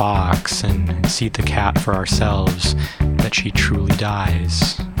open the box and see the cat for ourselves that she truly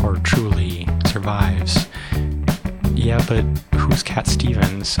dies, or truly survives. Yeah, but who's Cat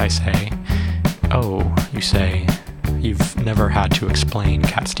Stevens, I say. Oh, you say, you've never had to explain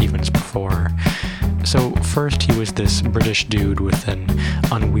Cat Stevens before. So first he was this British dude with an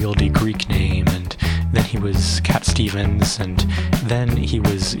unwieldy Greek name, and then he was Cat Stevens, and then he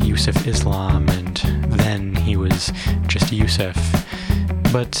was Yusuf Islam, and then he was just Yusuf.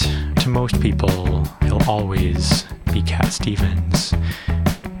 But to most people, he'll always be Cat Stevens.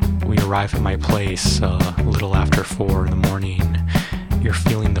 We arrive at my place a little after 4 in the morning. You're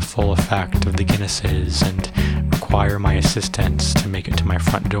feeling the full effect of the Guinnesses and require my assistance to make it to my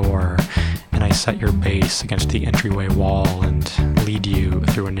front door, and I set your base against the entryway wall and lead you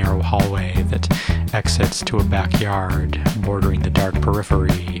through a narrow hallway that exits to a backyard bordering the dark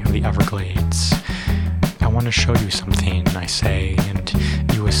periphery of the Everglades. I want to show you something, I say, and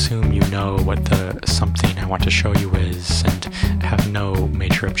you assume you know what the something I want to show you is and have no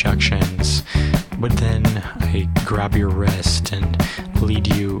major objections. But then I grab your wrist and lead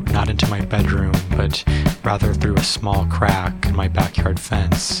you not into my bedroom, but rather through a small crack in my backyard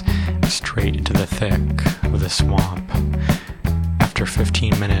fence, straight into the thick of the swamp. After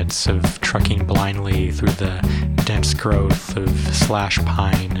 15 minutes of trucking blindly through the dense growth of slash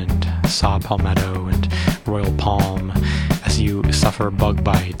pine and saw palmetto and royal palm, as you suffer bug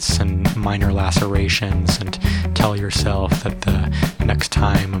bites and minor lacerations and tell yourself that the next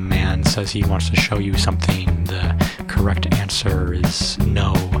time a man says he wants to show you something, the correct answer is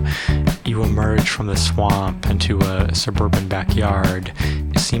no, you emerge from the swamp into a suburban backyard,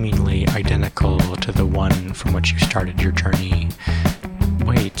 seemingly identical to the one from which you started your journey.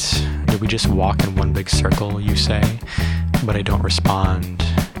 Wait, did we just walk in one big circle, you say? But I don't respond,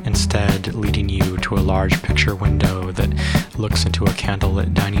 instead leading you to a large picture window that looks into a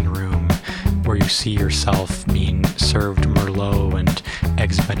candlelit dining room where you see yourself being served Merlot and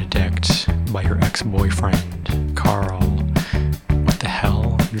Eggs Benedict by your ex-boyfriend, Carl. What the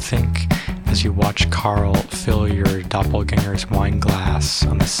hell, you think, as you watch Carl fill your doppelganger's wine glass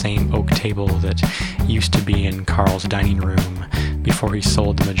on the same oak table that used to be in Carl's dining room before he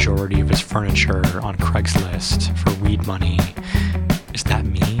sold the majority of his furniture on Craigslist for weed money. Is that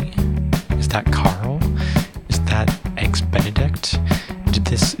me? Is that Carl? Is that Eggs Benedict? Did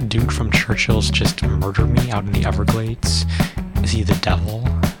this dude Churchill's just murder me out in the Everglades? Is he the devil?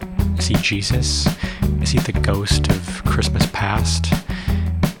 Is he Jesus? Is he the ghost of Christmas past?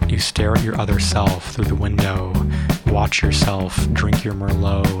 You stare at your other self through the window, watch yourself drink your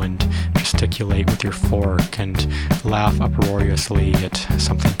Merlot and gesticulate with your fork and laugh uproariously at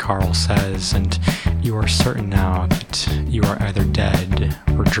something Carl says, and you are certain now that you are either dead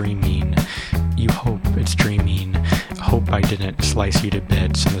or dreaming. You hope it's dreaming. Hope I didn't slice you to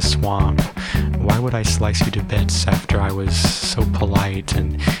bits in the swamp. Why would I slice you to bits after I was so polite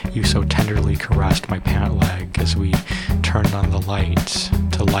and you so tenderly caressed my pant leg as we turned on the light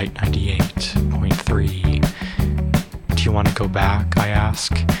to light 98.3? Do you want to go back, I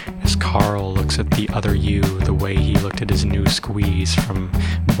ask, as Carl looks at the other you the way he looked at his new squeeze from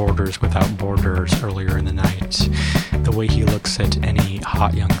Borders Without Borders earlier in the night, the way he looks at any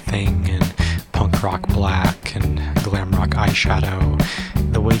hot young thing in punk rock black and glam rock eyeshadow,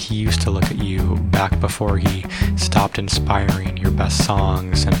 the way he used to look at you back before he stopped inspiring your best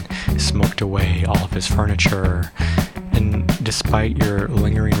songs and smoked away all of his furniture. And despite your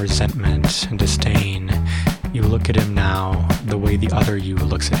lingering resentment and disdain, you look at him now the way the other you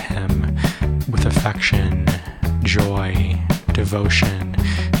looks at him, with affection, joy, devotion,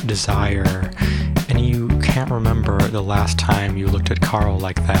 desire, and you can't remember the last time you looked at Carl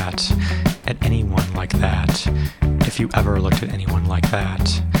like that, at anyone like that, if you ever looked at anyone like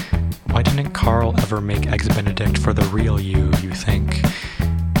that. Why didn't Carl ever make Eggs Benedict for the real you think?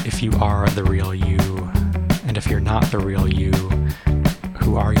 If you are the real you, and if you're not the real you,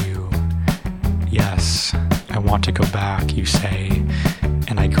 who are you? Yes, I want to go back, you say,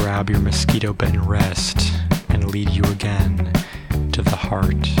 and I grab your mosquito-bitten wrist and lead you again to the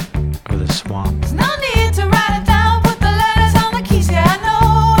heart of the swamp. There's no need to write it down, put the letters on the keys. Yeah, I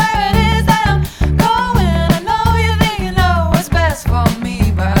know where it is that I'm going. I know you think you know what's best for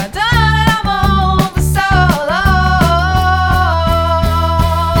me, but I've done it on my own for so long.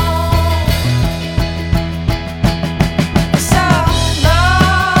 So long, so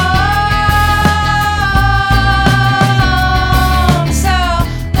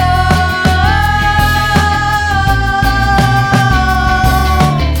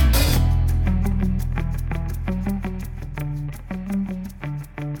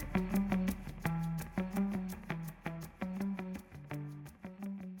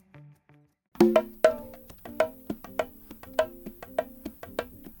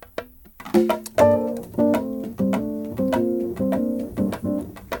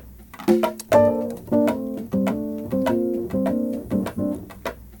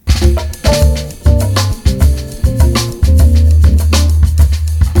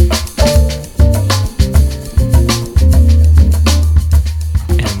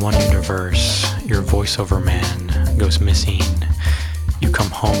voiceover man goes missing. You come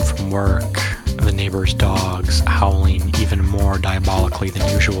home from work, the neighbor's dogs howling even more diabolically than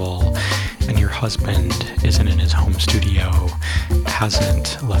usual, and your husband isn't in his home studio,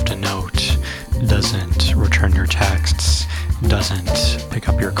 hasn't left a note, doesn't return your texts, doesn't pick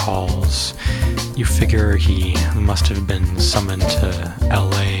up your calls. You figure he must have been summoned to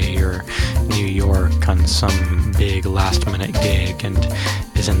LA or New York on some big last-minute gig and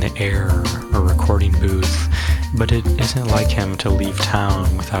is in the air or recording booth, but it isn't like him to leave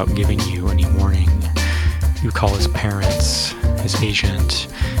town without giving you any warning. You call his parents, his agent,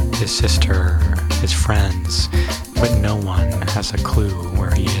 his sister, his friends, but no one has a clue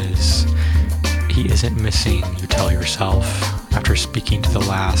where he is. He isn't missing, you tell yourself, after speaking to the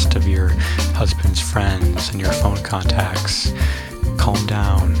last of your husband's friends and your phone contacts. Calm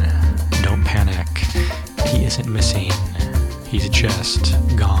down, don't panic. He isn't missing, he's just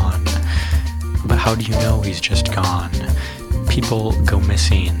gone. But how do you know he's just gone? People go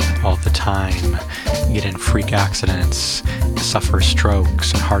missing all the time, get in freak accidents, suffer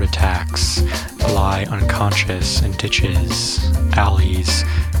strokes and heart attacks, lie unconscious in ditches, alleys,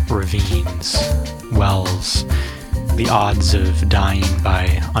 ravines, wells. The odds of dying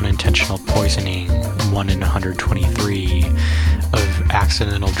by unintentional poisoning, 1 in 123, of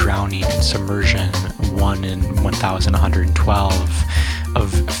accidental drowning and submersion, 1 in 1,112, of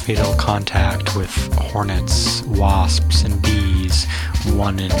fatal contact with hornets, wasps, and bees,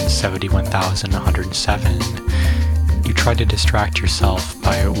 1 in 71,107. You try to distract yourself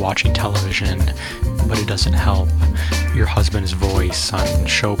by watching television, but it doesn't help. Your husband's voice on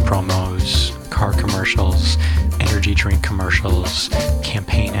show promos, car commercials, energy drink commercials,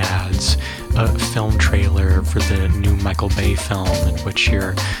 campaign ads, a film trailer for the new Michael Bay film in which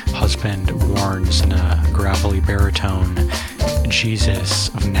your husband warns in a gravelly baritone, Jesus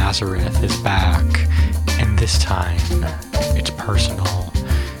of Nazareth is back, and this time it's personal.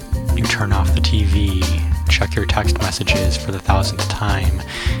 You turn off the TV, check your text messages for the 1000th time,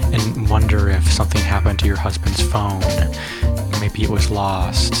 and wonder if something happened to your husband's phone. Maybe it was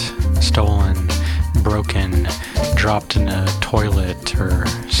lost, stolen, broken, dropped in a toilet or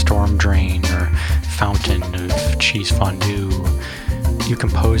storm drain or fountain of cheese fondue. You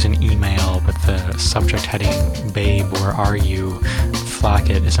compose an email with the subject heading, "Babe, where are you?"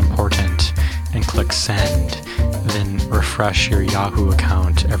 Flag it as important and click send. Then refresh your Yahoo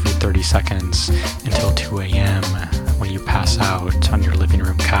account every 30 seconds until 2 a.m. when you pass out on your living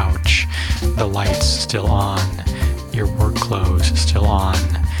room couch. The lights still on, your work clothes still on,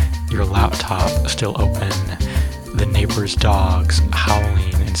 your laptop still open, the neighbor's dogs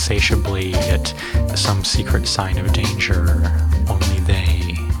howling insatiably at some secret sign of danger only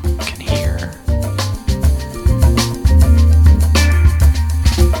they can hear.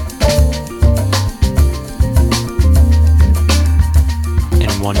 In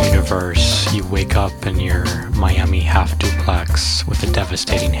one universe, you wake up in your Miami half duplex with a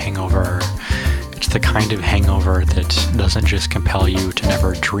devastating hangover. It's the kind of hangover that doesn't just compel you to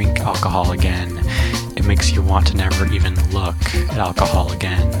never drink alcohol again, it makes you want to never even look at alcohol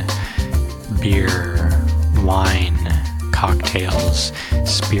again. Beer, wine, cocktails,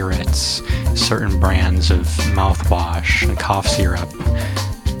 spirits, certain brands of mouthwash and cough syrup,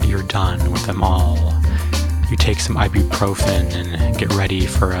 you're done with them all. You take some ibuprofen and get ready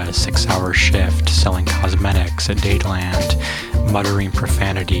for a 6-hour shift selling cosmetics at Dadeland, muttering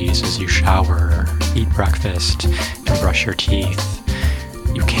profanities as you shower, eat breakfast, and brush your teeth.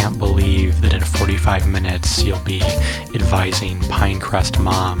 You can't believe that in 45 minutes you'll be advising Pinecrest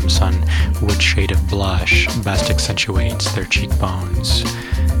moms on which shade of blush best accentuates their cheekbones.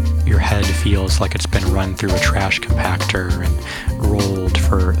 Your head feels like it's been run through a trash compactor and rolled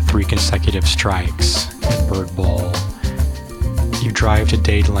for 3 consecutive strikes at Bird Bowl. You drive to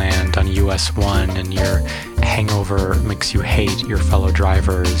Dadeland on US 1 and your hangover makes you hate your fellow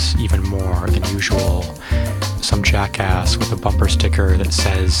drivers even more than usual. Some jackass with a bumper sticker that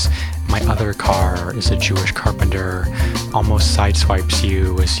says, "My other car is a Jewish carpenter," almost sideswipes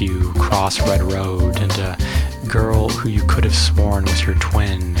you as you cross Red Road, and a girl who you could have sworn was your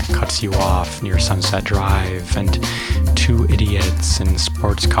twin cuts you off near Sunset Drive, and 2 idiots in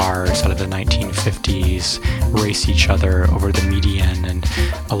sports cars out of the 1950s race each other over the median and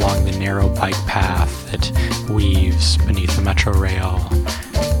along the narrow bike path that weaves beneath the metro rail.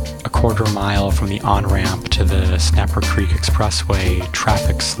 A quarter-mile from the on-ramp to the Snapper Creek Expressway,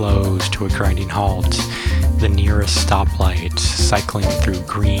 traffic slows to a grinding halt. The nearest stoplight, cycling through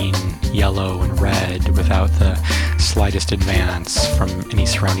green, yellow, and red without the slightest advance from any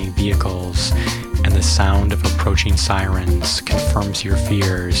surrounding vehicles, and the sound of approaching sirens confirms your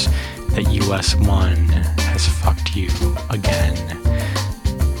fears that US 1 has fucked you again.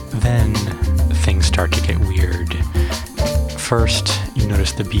 Then things start to get weird. First, you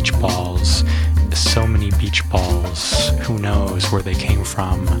notice the beach balls. So many beach balls, who knows where they came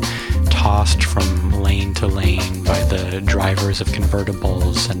from, tossed from lane to lane by the drivers of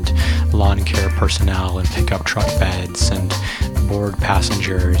convertibles and lawn care personnel in pickup truck beds and bored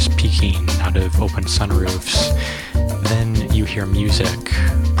passengers peeking out of open sunroofs. Then you hear music,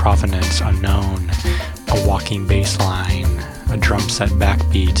 provenance unknown, a walking bass line, a drum set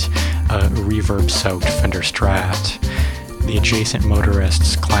backbeat, a reverb-soaked Fender Strat. The adjacent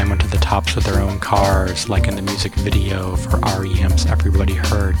motorists climb onto the tops of their own cars, like in the music video for REM's Everybody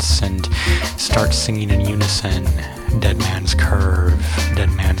Hurts, and start singing in unison, "Dead Man's Curve, Dead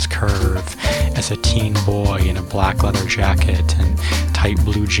Man's Curve," as a teen boy in a black leather jacket and tight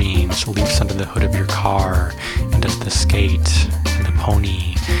blue jeans leaps under the hood of your car and does the skate and the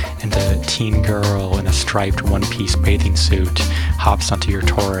pony, and a teen girl in a striped one-piece bathing suit hops onto your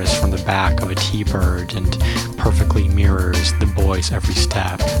Taurus from the back of a T-Bird and perfectly mirrors the boy's every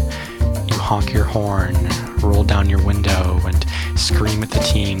step. You honk your horn, roll down your window, and scream at the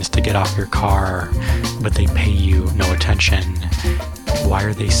teens to get off your car, but they pay you no attention. Why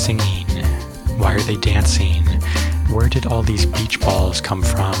are they singing? Why are they dancing? Where did all these beach balls come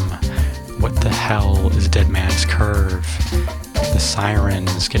from? What the hell is Dead Man's Curve? The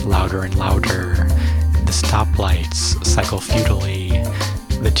sirens get louder and louder. The stoplights cycle futilely.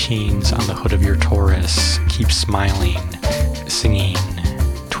 The teens on the hood of your Taurus keep smiling, singing,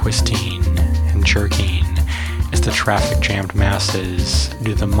 twisting, and jerking as the traffic-jammed masses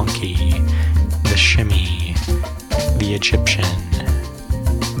do the monkey, the shimmy, the Egyptian,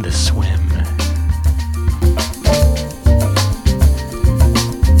 the swim.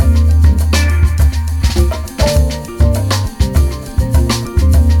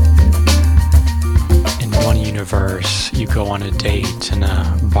 You go on a date night in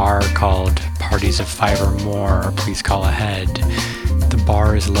a bar called Parties of Five or More, please call ahead. The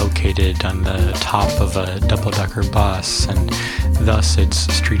bar is located on the top of a double-decker bus, and thus its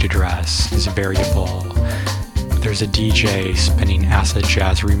street address is variable. There's a DJ spinning acid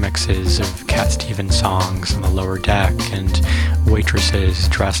jazz remixes of Cat Stevens songs on the lower deck, and waitresses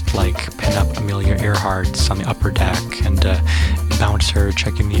dressed like pin-up Amelia Earharts on the upper deck, and a bouncer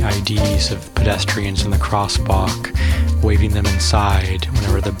checking the IDs of pedestrians in the crosswalk, waving them inside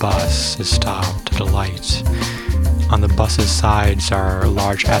whenever the bus is stopped at a light. On the bus's sides are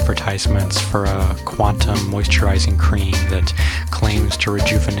large advertisements for a quantum moisturizing cream that claims to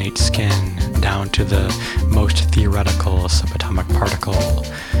rejuvenate skin down to the most theoretical subatomic particle.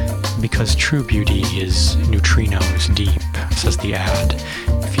 Because true beauty is neutrinos deep, says the ad,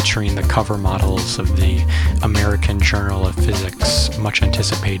 featuring the cover models of the American Journal of Physics' much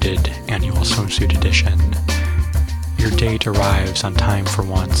anticipated annual swimsuit edition. Your date arrives on time for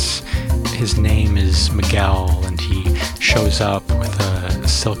once. His name is Miguel, and he shows up with a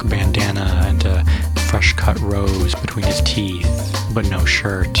silk bandana and a fresh-cut rose between his teeth, but no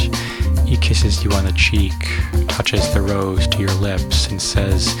shirt. He kisses you on the cheek, touches the rose to your lips, and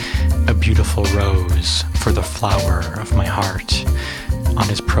says, "A beautiful rose for the flower of my heart." On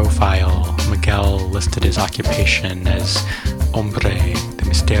his profile, Miguel listed his occupation as hombre de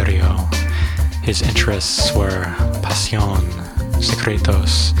misterio. His interests were pasión,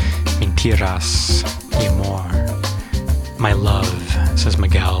 secretos, mentiras, y amor. "My love," says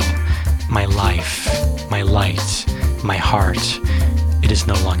Miguel, "my life, my light, my heart. It is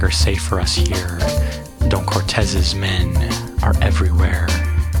no longer safe for us here. Don Cortez's men are everywhere."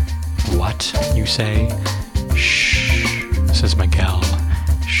 "What?" you say. "Shh," says Miguel.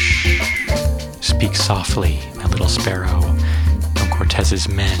 "Shh. Speak softly, my little sparrow. Don Cortez's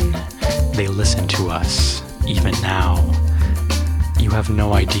men, they listen to us, even now." You have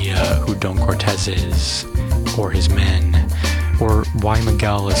no idea who Don Cortez is, or his men, or why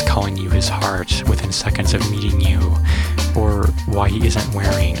Miguel is calling you his heart within seconds of meeting you, or why he isn't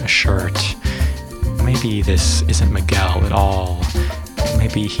wearing a shirt. Maybe this isn't Miguel at all.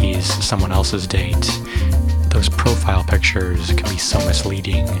 Maybe he's someone else's date. Those profile pictures can be so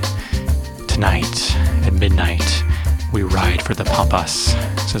misleading. "Tonight, at midnight, we ride for the Pampas,"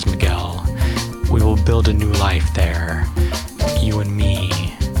 says Miguel. "We will build a new life there. You and me,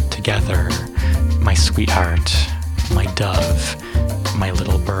 together, my sweetheart, my dove, my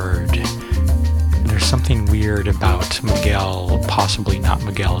little bird." There's something weird about Miguel, possibly not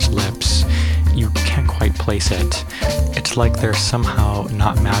Miguel's lips. You can't quite place it. It's like they're somehow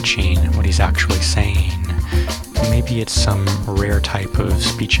not matching what he's actually saying. Maybe it's some rare type of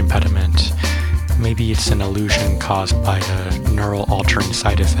speech impediment. Maybe it's an illusion caused by a neural altering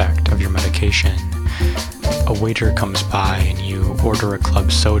side effect of your medication. A waiter comes by and you order a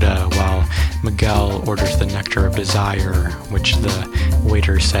club soda while Miguel orders the Nectar of Desire, which the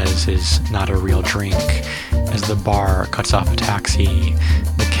waiter says is not a real drink. As the bar cuts off a taxi,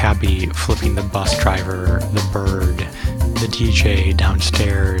 the cabbie flipping the bus driver, the bird, the DJ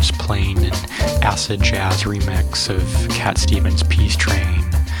downstairs playing an acid jazz remix of Cat Stevens' Peace Train.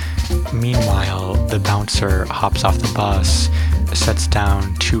 Meanwhile, the bouncer hops off the bus, sets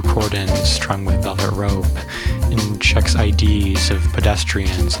down 2 cordons strung with velvet rope, and checks IDs of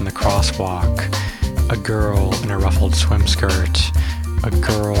pedestrians in the crosswalk. A girl in a ruffled swim-skirt, a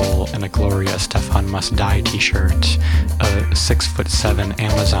girl in a Gloria Stefan Must Die t-shirt, a 6'7"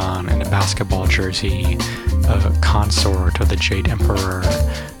 Amazon in a basketball jersey, a consort of the Jade Emperor,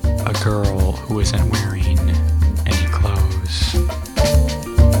 a girl who isn't wearing any clothes.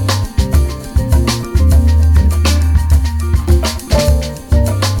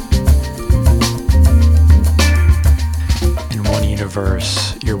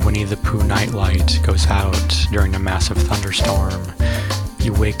 Universe, your Winnie the Pooh nightlight goes out during a massive thunderstorm.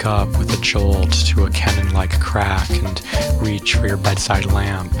 You wake up with a jolt to a cannon-like crack and reach for your bedside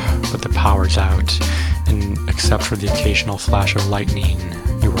lamp, but the power's out, and except for the occasional flash of lightning,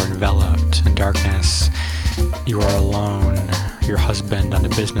 you are enveloped in darkness. You are alone, your husband on a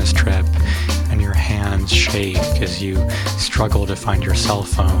business trip, and your hands shake as you struggle to find your cell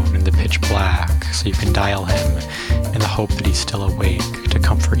phone in the pitch black so you can dial him in the hope that he's still awake to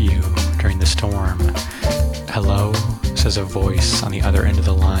comfort you during the storm. "Hello?" says a voice on the other end of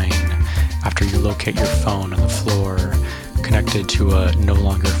the line after you locate your phone on the floor, connected to a no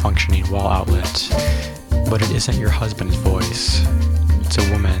longer functioning wall outlet. But it isn't your husband's voice, it's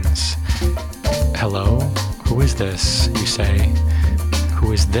a woman's. "Hello? Who is this?" you say.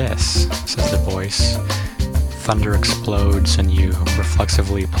 "Who is this?" says the voice. Thunder explodes and you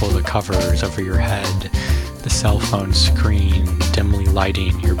reflexively pull the covers over your head. the cell phone screen dimly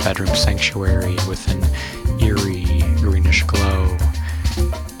lighting your bedroom sanctuary with an eerie greenish glow.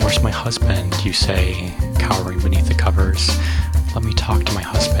 "Where's my husband?" you say, cowering beneath the covers. "Let me talk to my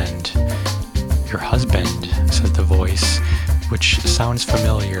husband." "Your husband," says the voice, which sounds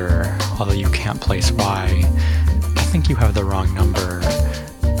familiar, although you can't place why. "I think you have the wrong number."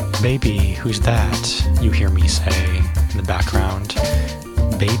 "Baby, who's that?" you hear me say in the background.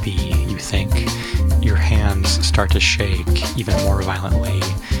 "Baby," you think. Your hands start to shake even more violently.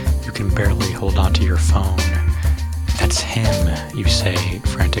 You can barely hold onto your phone. "That's him," you say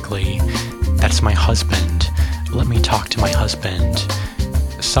frantically. "That's my husband. Let me talk to my husband."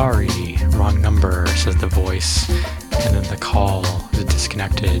 "Sorry, wrong number," says the voice, and then the call is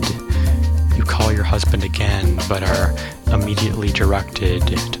disconnected. You call your husband again, but are immediately directed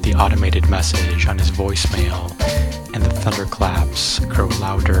to the automated message on his voicemail, and the thunderclaps grow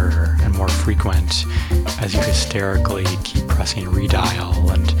louder and more frequent as you hysterically keep pressing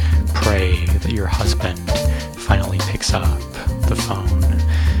redial and pray that your husband finally picks up the phone.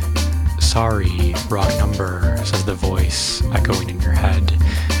 "Sorry, wrong number," says the voice, echoing in your head.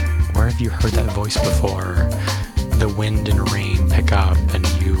 Where have you heard that voice before? The wind and rain pick up and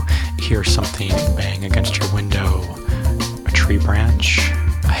you hear something bang against your window. A tree branch?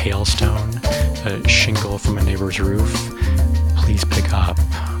 A hailstone? A shingle from a neighbor's roof? "Please pick up.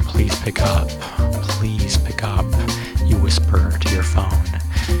 Please pick up. Please pick up," you whisper to your phone.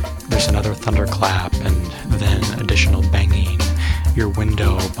 There's another thunderclap and then additional banging. Your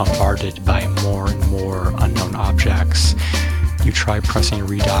window bombarded by more and more unknown objects. You try pressing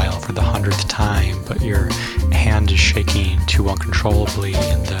redial for the 100th time, but your hand is shaking too uncontrollably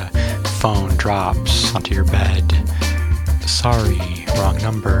and the phone drops onto your bed. "Sorry, wrong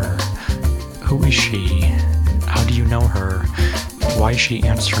number." "Who is she? How do you know her? Why is she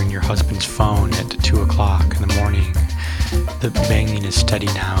answering your husband's phone at 2 o'clock in the morning?" The banging is steady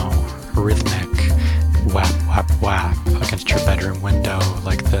now, rhythmic, whap, whap, whap against your bedroom window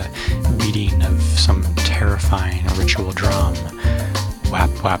like the beating of some terrifying ritual drum. Whap,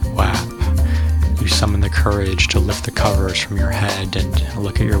 whap, whap. You summon the courage to lift the covers from your head and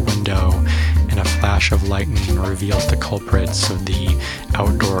look at your window, and a flash of lightning reveals the culprits of the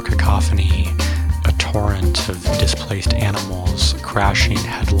outdoor cacophony, a torrent of displaced animals crashing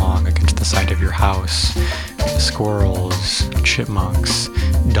headlong against the side of your house. Squirrels, chipmunks,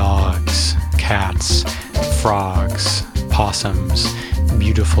 dogs, cats, frogs, possums,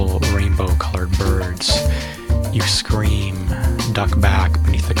 beautiful rainbow-colored birds. You scream, duck back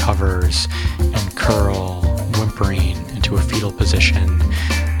beneath the covers, and curl, whimpering, into a fetal position.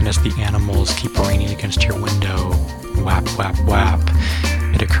 And as the animals keep raining against your window, whap, whap, whap,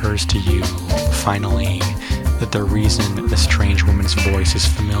 it occurs to you, finally, that the reason the strange woman's voice is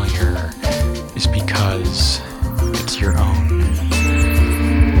familiar is because it's your own.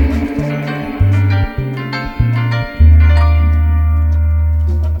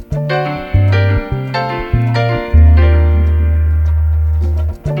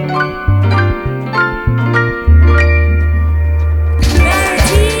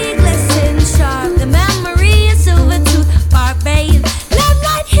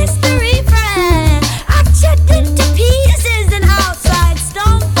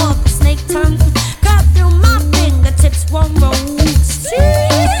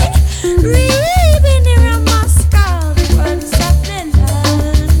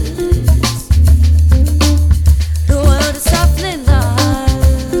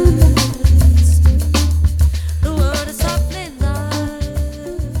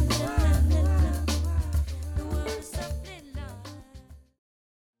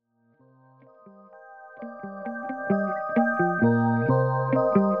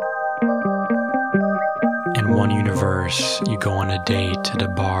 In one universe, you go on a date at a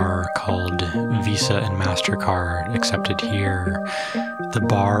bar called Visa and MasterCard Accepted Here. The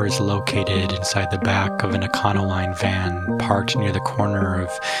bar is located inside the back of an Econoline van parked near the corner of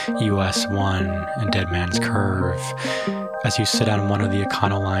US 1 and Dead Man's Curve. As you sit on one of the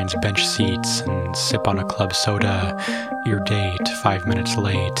Econoline's bench seats and sip on a club soda, your date, 5 minutes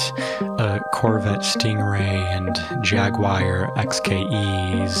late, a Corvette Stingray and Jaguar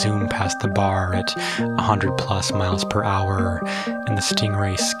XKE zoom past the bar at 100 plus miles per hour, and the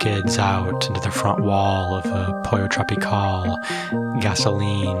Stingray skids out into the front wall of a Pollo Tropical,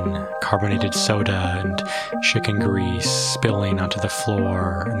 gasoline, carbonated soda, and chicken grease spilling onto the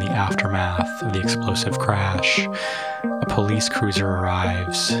floor in the aftermath of the explosive crash. A police cruiser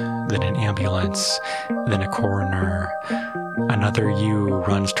arrives. then an ambulance, then a coroner. Another you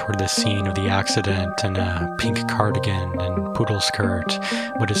runs toward the scene of the accident in a pink cardigan and poodle skirt,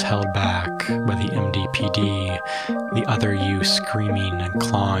 but is held back by the MDPD, the other you screaming and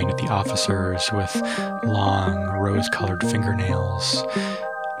clawing at the officers with long, rose-colored fingernails.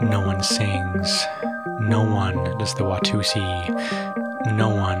 No one sings. No one does the Watusi. No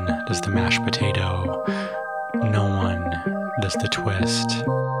one does the mashed potato. No one does the twist.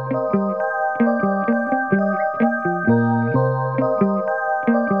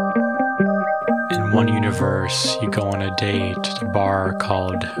 In one universe, you go on a date at a bar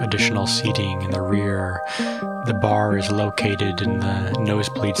called Additional Seating in the Rear. The bar is located in the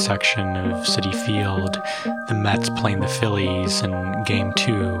nosebleed section of Citi Field. The Mets playing the Phillies in Game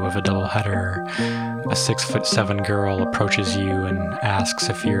 2 of a doubleheader. A 6'7" girl approaches you and asks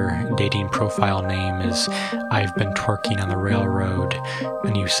if your dating profile name is "I've been twerking on the railroad,"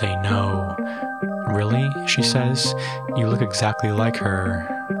 and you say no. "Really?" she says. "You look exactly like her."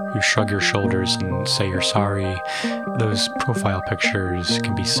 You shrug your shoulders and say you're sorry. Those profile pictures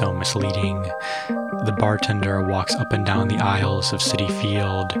can be so misleading. The bartender walks up and down the aisles of Citi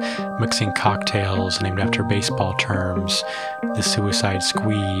Field, mixing cocktails named after baseball terms: the suicide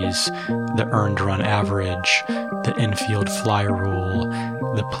squeeze, the earned run average, the infield fly rule,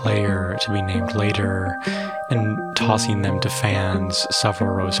 the player to be named later, and tossing them to fans several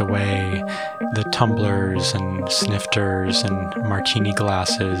rows away. The tumblers and snifters and martini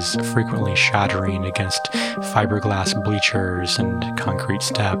glasses frequently shattering against fiberglass bleachers and concrete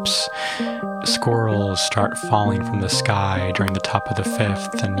steps. Squirrels start falling from the sky during the top of the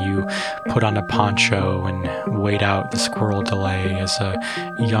fifth, and you put on a poncho and wait out the squirrel delay as a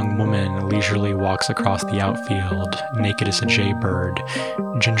young woman leisurely walks across the outfield, naked as a jaybird,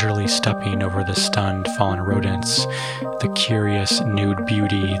 gingerly stepping over the stunned fallen rodents, the curious nude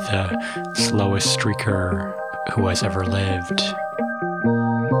beauty, the slowest streaker who has ever lived.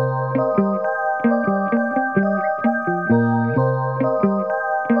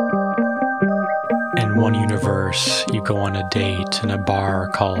 In one universe, you go on a date in a bar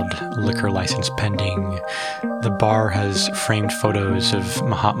called Liquor License Pending. The bar has framed photos of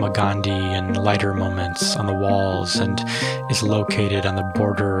Mahatma Gandhi and lighter moments on the walls and is located on the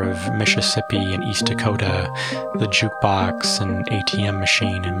border of Mississippi and East Dakota, the jukebox and ATM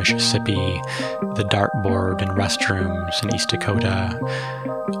machine in Mississippi, the dartboard and restrooms in East Dakota.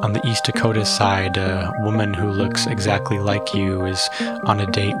 On the East Dakota side, a woman who looks exactly like you is on a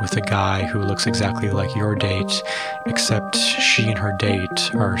date with a guy who looks exactly like your date, except she and her date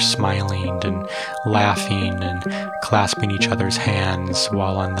are smiling and laughing and clasping each other's hands,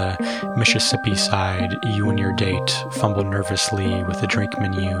 while on the Mississippi side, you and your date fumble nervously with the drink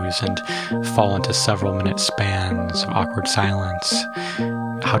menus and fall into several-minute spans of awkward silence.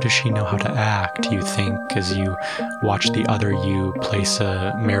 How does she know how to act, you think, as you watch the other you place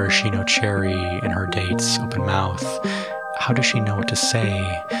a maraschino cherry in her date's open mouth? How does she know what to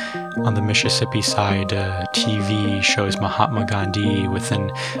say? On the Mississippi side, TV shows Mahatma Gandhi with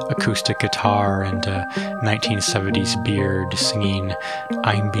an acoustic guitar and a 1970s beard singing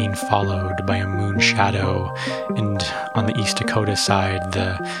 "I'm Being Followed by a Moon Shadow," and on the East Dakota side,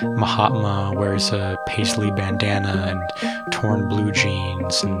 the Mahatma wears a paisley bandana and torn blue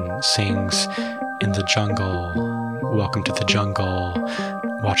jeans and sings "In the Jungle, Welcome to the Jungle,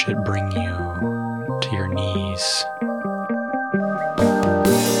 watch it bring you to your knees."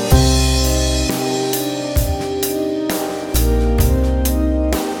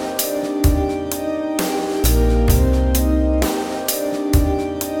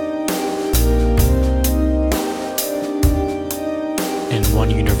 In one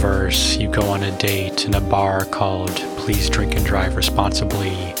universe, you go on a date in a bar called Please Drink and Drive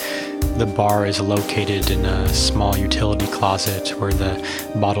Responsibly. The bar is located in a small utility closet where the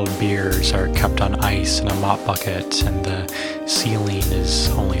bottled beers are kept on ice in a mop bucket, and the ceiling is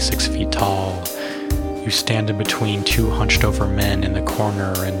only 6 feet tall. You stand in between two hunched-over men in the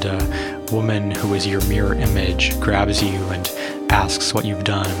corner, and a woman who is your mirror image grabs you and asks what you've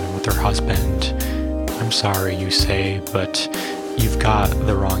done with her husband. "I'm sorry," you say, "but you've got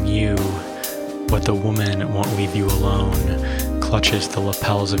the wrong you." But the woman won't leave you alone, clutches the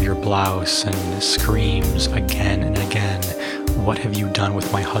lapels of your blouse and screams again and again, "What have you done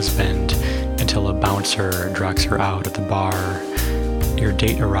with my husband?" until a bouncer drags her out of the bar. Your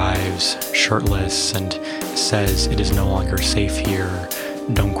date arrives, shirtless, and says it is no longer safe here.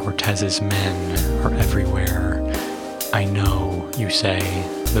 Don Cortez's men are everywhere. "I know," you say,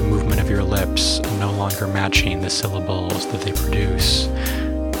 the movement of your lips no longer matching the syllables that they produce.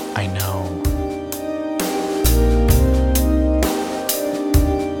 "I know."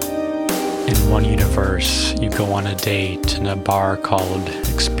 one universe, you go on a date in a bar called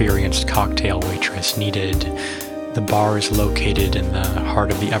Experienced Cocktail Waitress Needed. The bar is located in the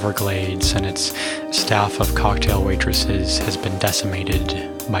heart of the Everglades, and its staff of cocktail waitresses has been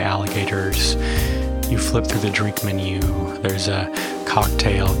decimated by alligators. You flip through the drink menu. There's a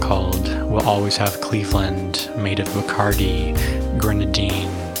cocktail called We'll Always Have Cleveland, made of Bacardi,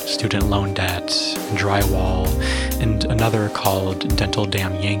 grenadine, student loan debt, drywall, and another called Dental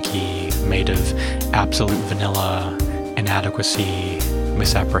Dam Yankee, made of absolute vanilla, inadequacy,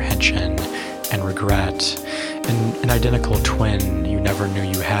 misapprehension, and regret. And an identical twin you never knew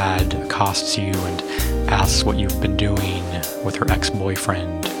you had accosts you and asks what you've been doing with her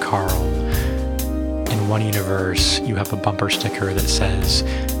ex-boyfriend, Carl. In one universe, you have a bumper sticker that says,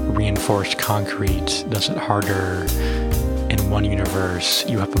 "Reinforced concrete does it harder." In one universe,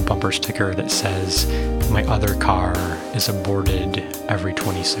 you have a bumper sticker that says, "My other car is aborted every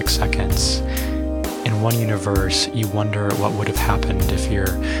 26 seconds." In one universe, you wonder what would have happened if your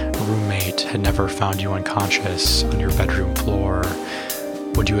roommate had never found you unconscious on your bedroom floor.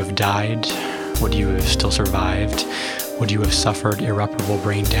 Would you have died? Would you have still survived? Would you have suffered irreparable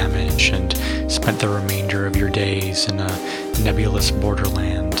brain damage and spent the remainder of your days in a nebulous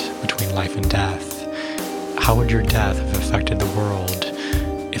borderland between life and death? How would your death have affected the world?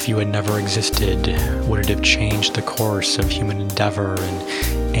 If you had never existed, would it have changed the course of human endeavor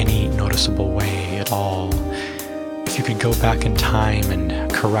in any noticeable way at all? If you could go back in time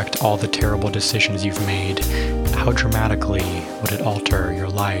and correct all the terrible decisions you've made, how dramatically would it alter your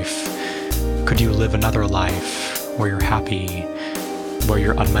life? Could you live another life where you're happy, where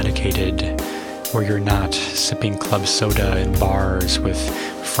you're unmedicated, where you're not sipping club soda in bars with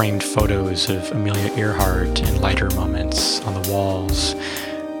framed photos of Amelia Earhart in lighter moments on the walls?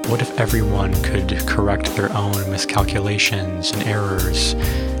 What if everyone could correct their own miscalculations and errors?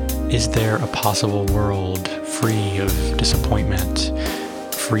 Is there a possible world free of disappointment,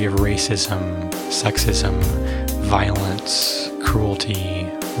 free of racism, sexism, violence, cruelty,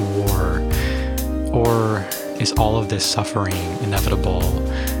 war? Or is all of this suffering inevitable?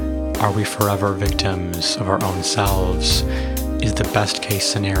 Are we forever victims of our own selves? Is the best case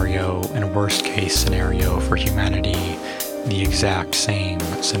scenario and worst case scenario for humanity the exact same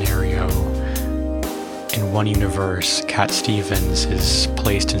scenario? In one universe, Cat Stevens is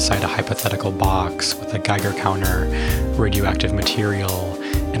placed inside a hypothetical box with a Geiger counter, radioactive material,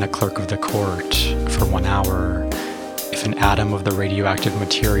 and a clerk of the court for 1 hour. If an atom of the radioactive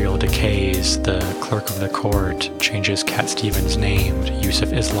material decays, the clerk of the court changes Cat Stevens' name to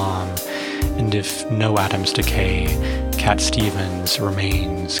Yusuf Islam, and if no atoms decay, Cat Stevens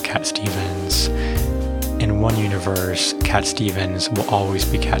remains Cat Stevens. In one universe, Cat Stevens will always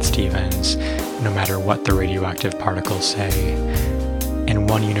be Cat Stevens, no matter what the radioactive particles say. In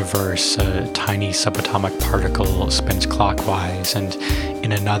one universe, a tiny subatomic particle spins clockwise, and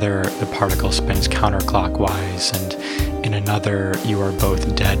in another, the particle spins counterclockwise, and in another, you are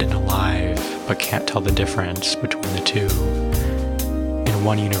both dead and alive, but can't tell the difference between the two. In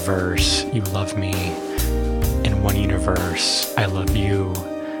one universe, you love me. In one universe, I love you.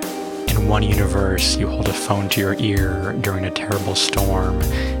 In one universe, you hold a phone to your ear during a terrible storm,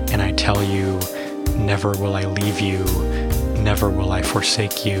 and I tell you, never will I leave you, never will I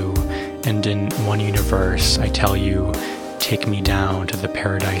forsake you. And in one universe, I tell you, take me down to the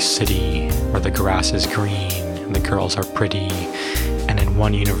paradise city, where the grass is green and the girls are pretty. And in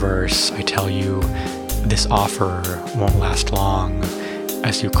one universe, I tell you, this offer won't last long,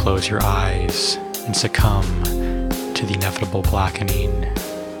 as you close your eyes and succumb to the inevitable blackening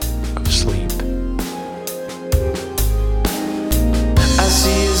of sleep. I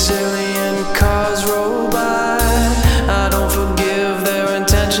see a zillion cars roll by. I don't forgive their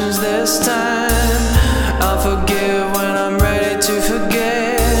intentions this time. I'll forgive when I'm ready to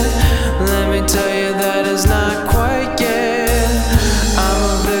forget. Let me tell you that it's not quite yet. I'm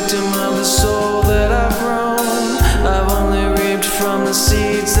a victim of the soul that I've grown. I've only reaped from the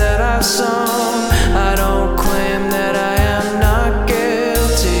seeds that I've sown. I don't claim that I am not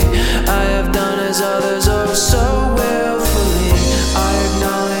guilty. I have done as others oh so willfully. I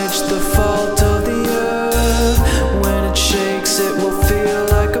acknowledge the fault of the earth. When it shakes, it will feel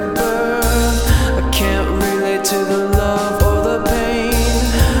like a birth. I can't relate to the love or the pain,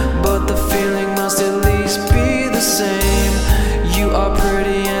 but the feeling must at least be the same. You are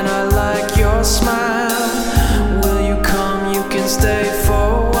pretty and I like your smile. Will you come? You can stay for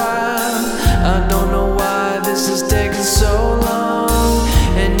a while. I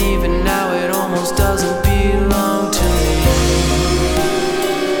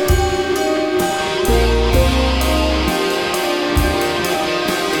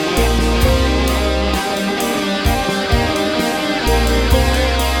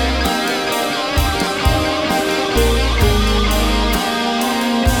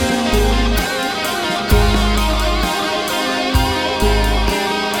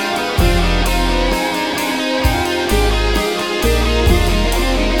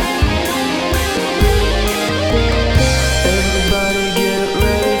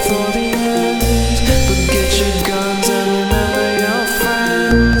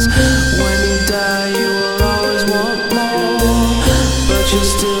friends. When you die, you will always want more, but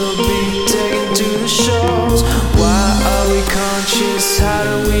you'll still be taken to the shores. Why are we conscious? How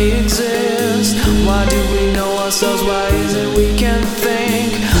do we exist? Why do we know ourselves? Why is it we can't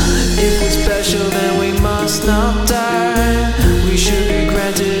think? If we're special, then we must not die. We should be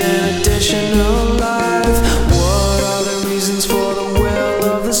granted an additional life. What are the reasons for the will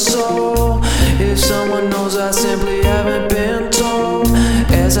of the soul? If someone knows, I simply haven't been told.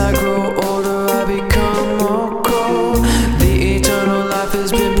 As I grow older, I become more cold. The eternal life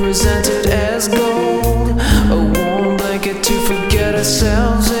has been presented as gold, a warm blanket to forget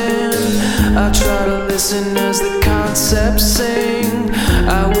ourselves in. I try to listen as the concepts sing.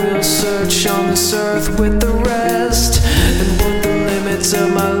 I will search on this earth with the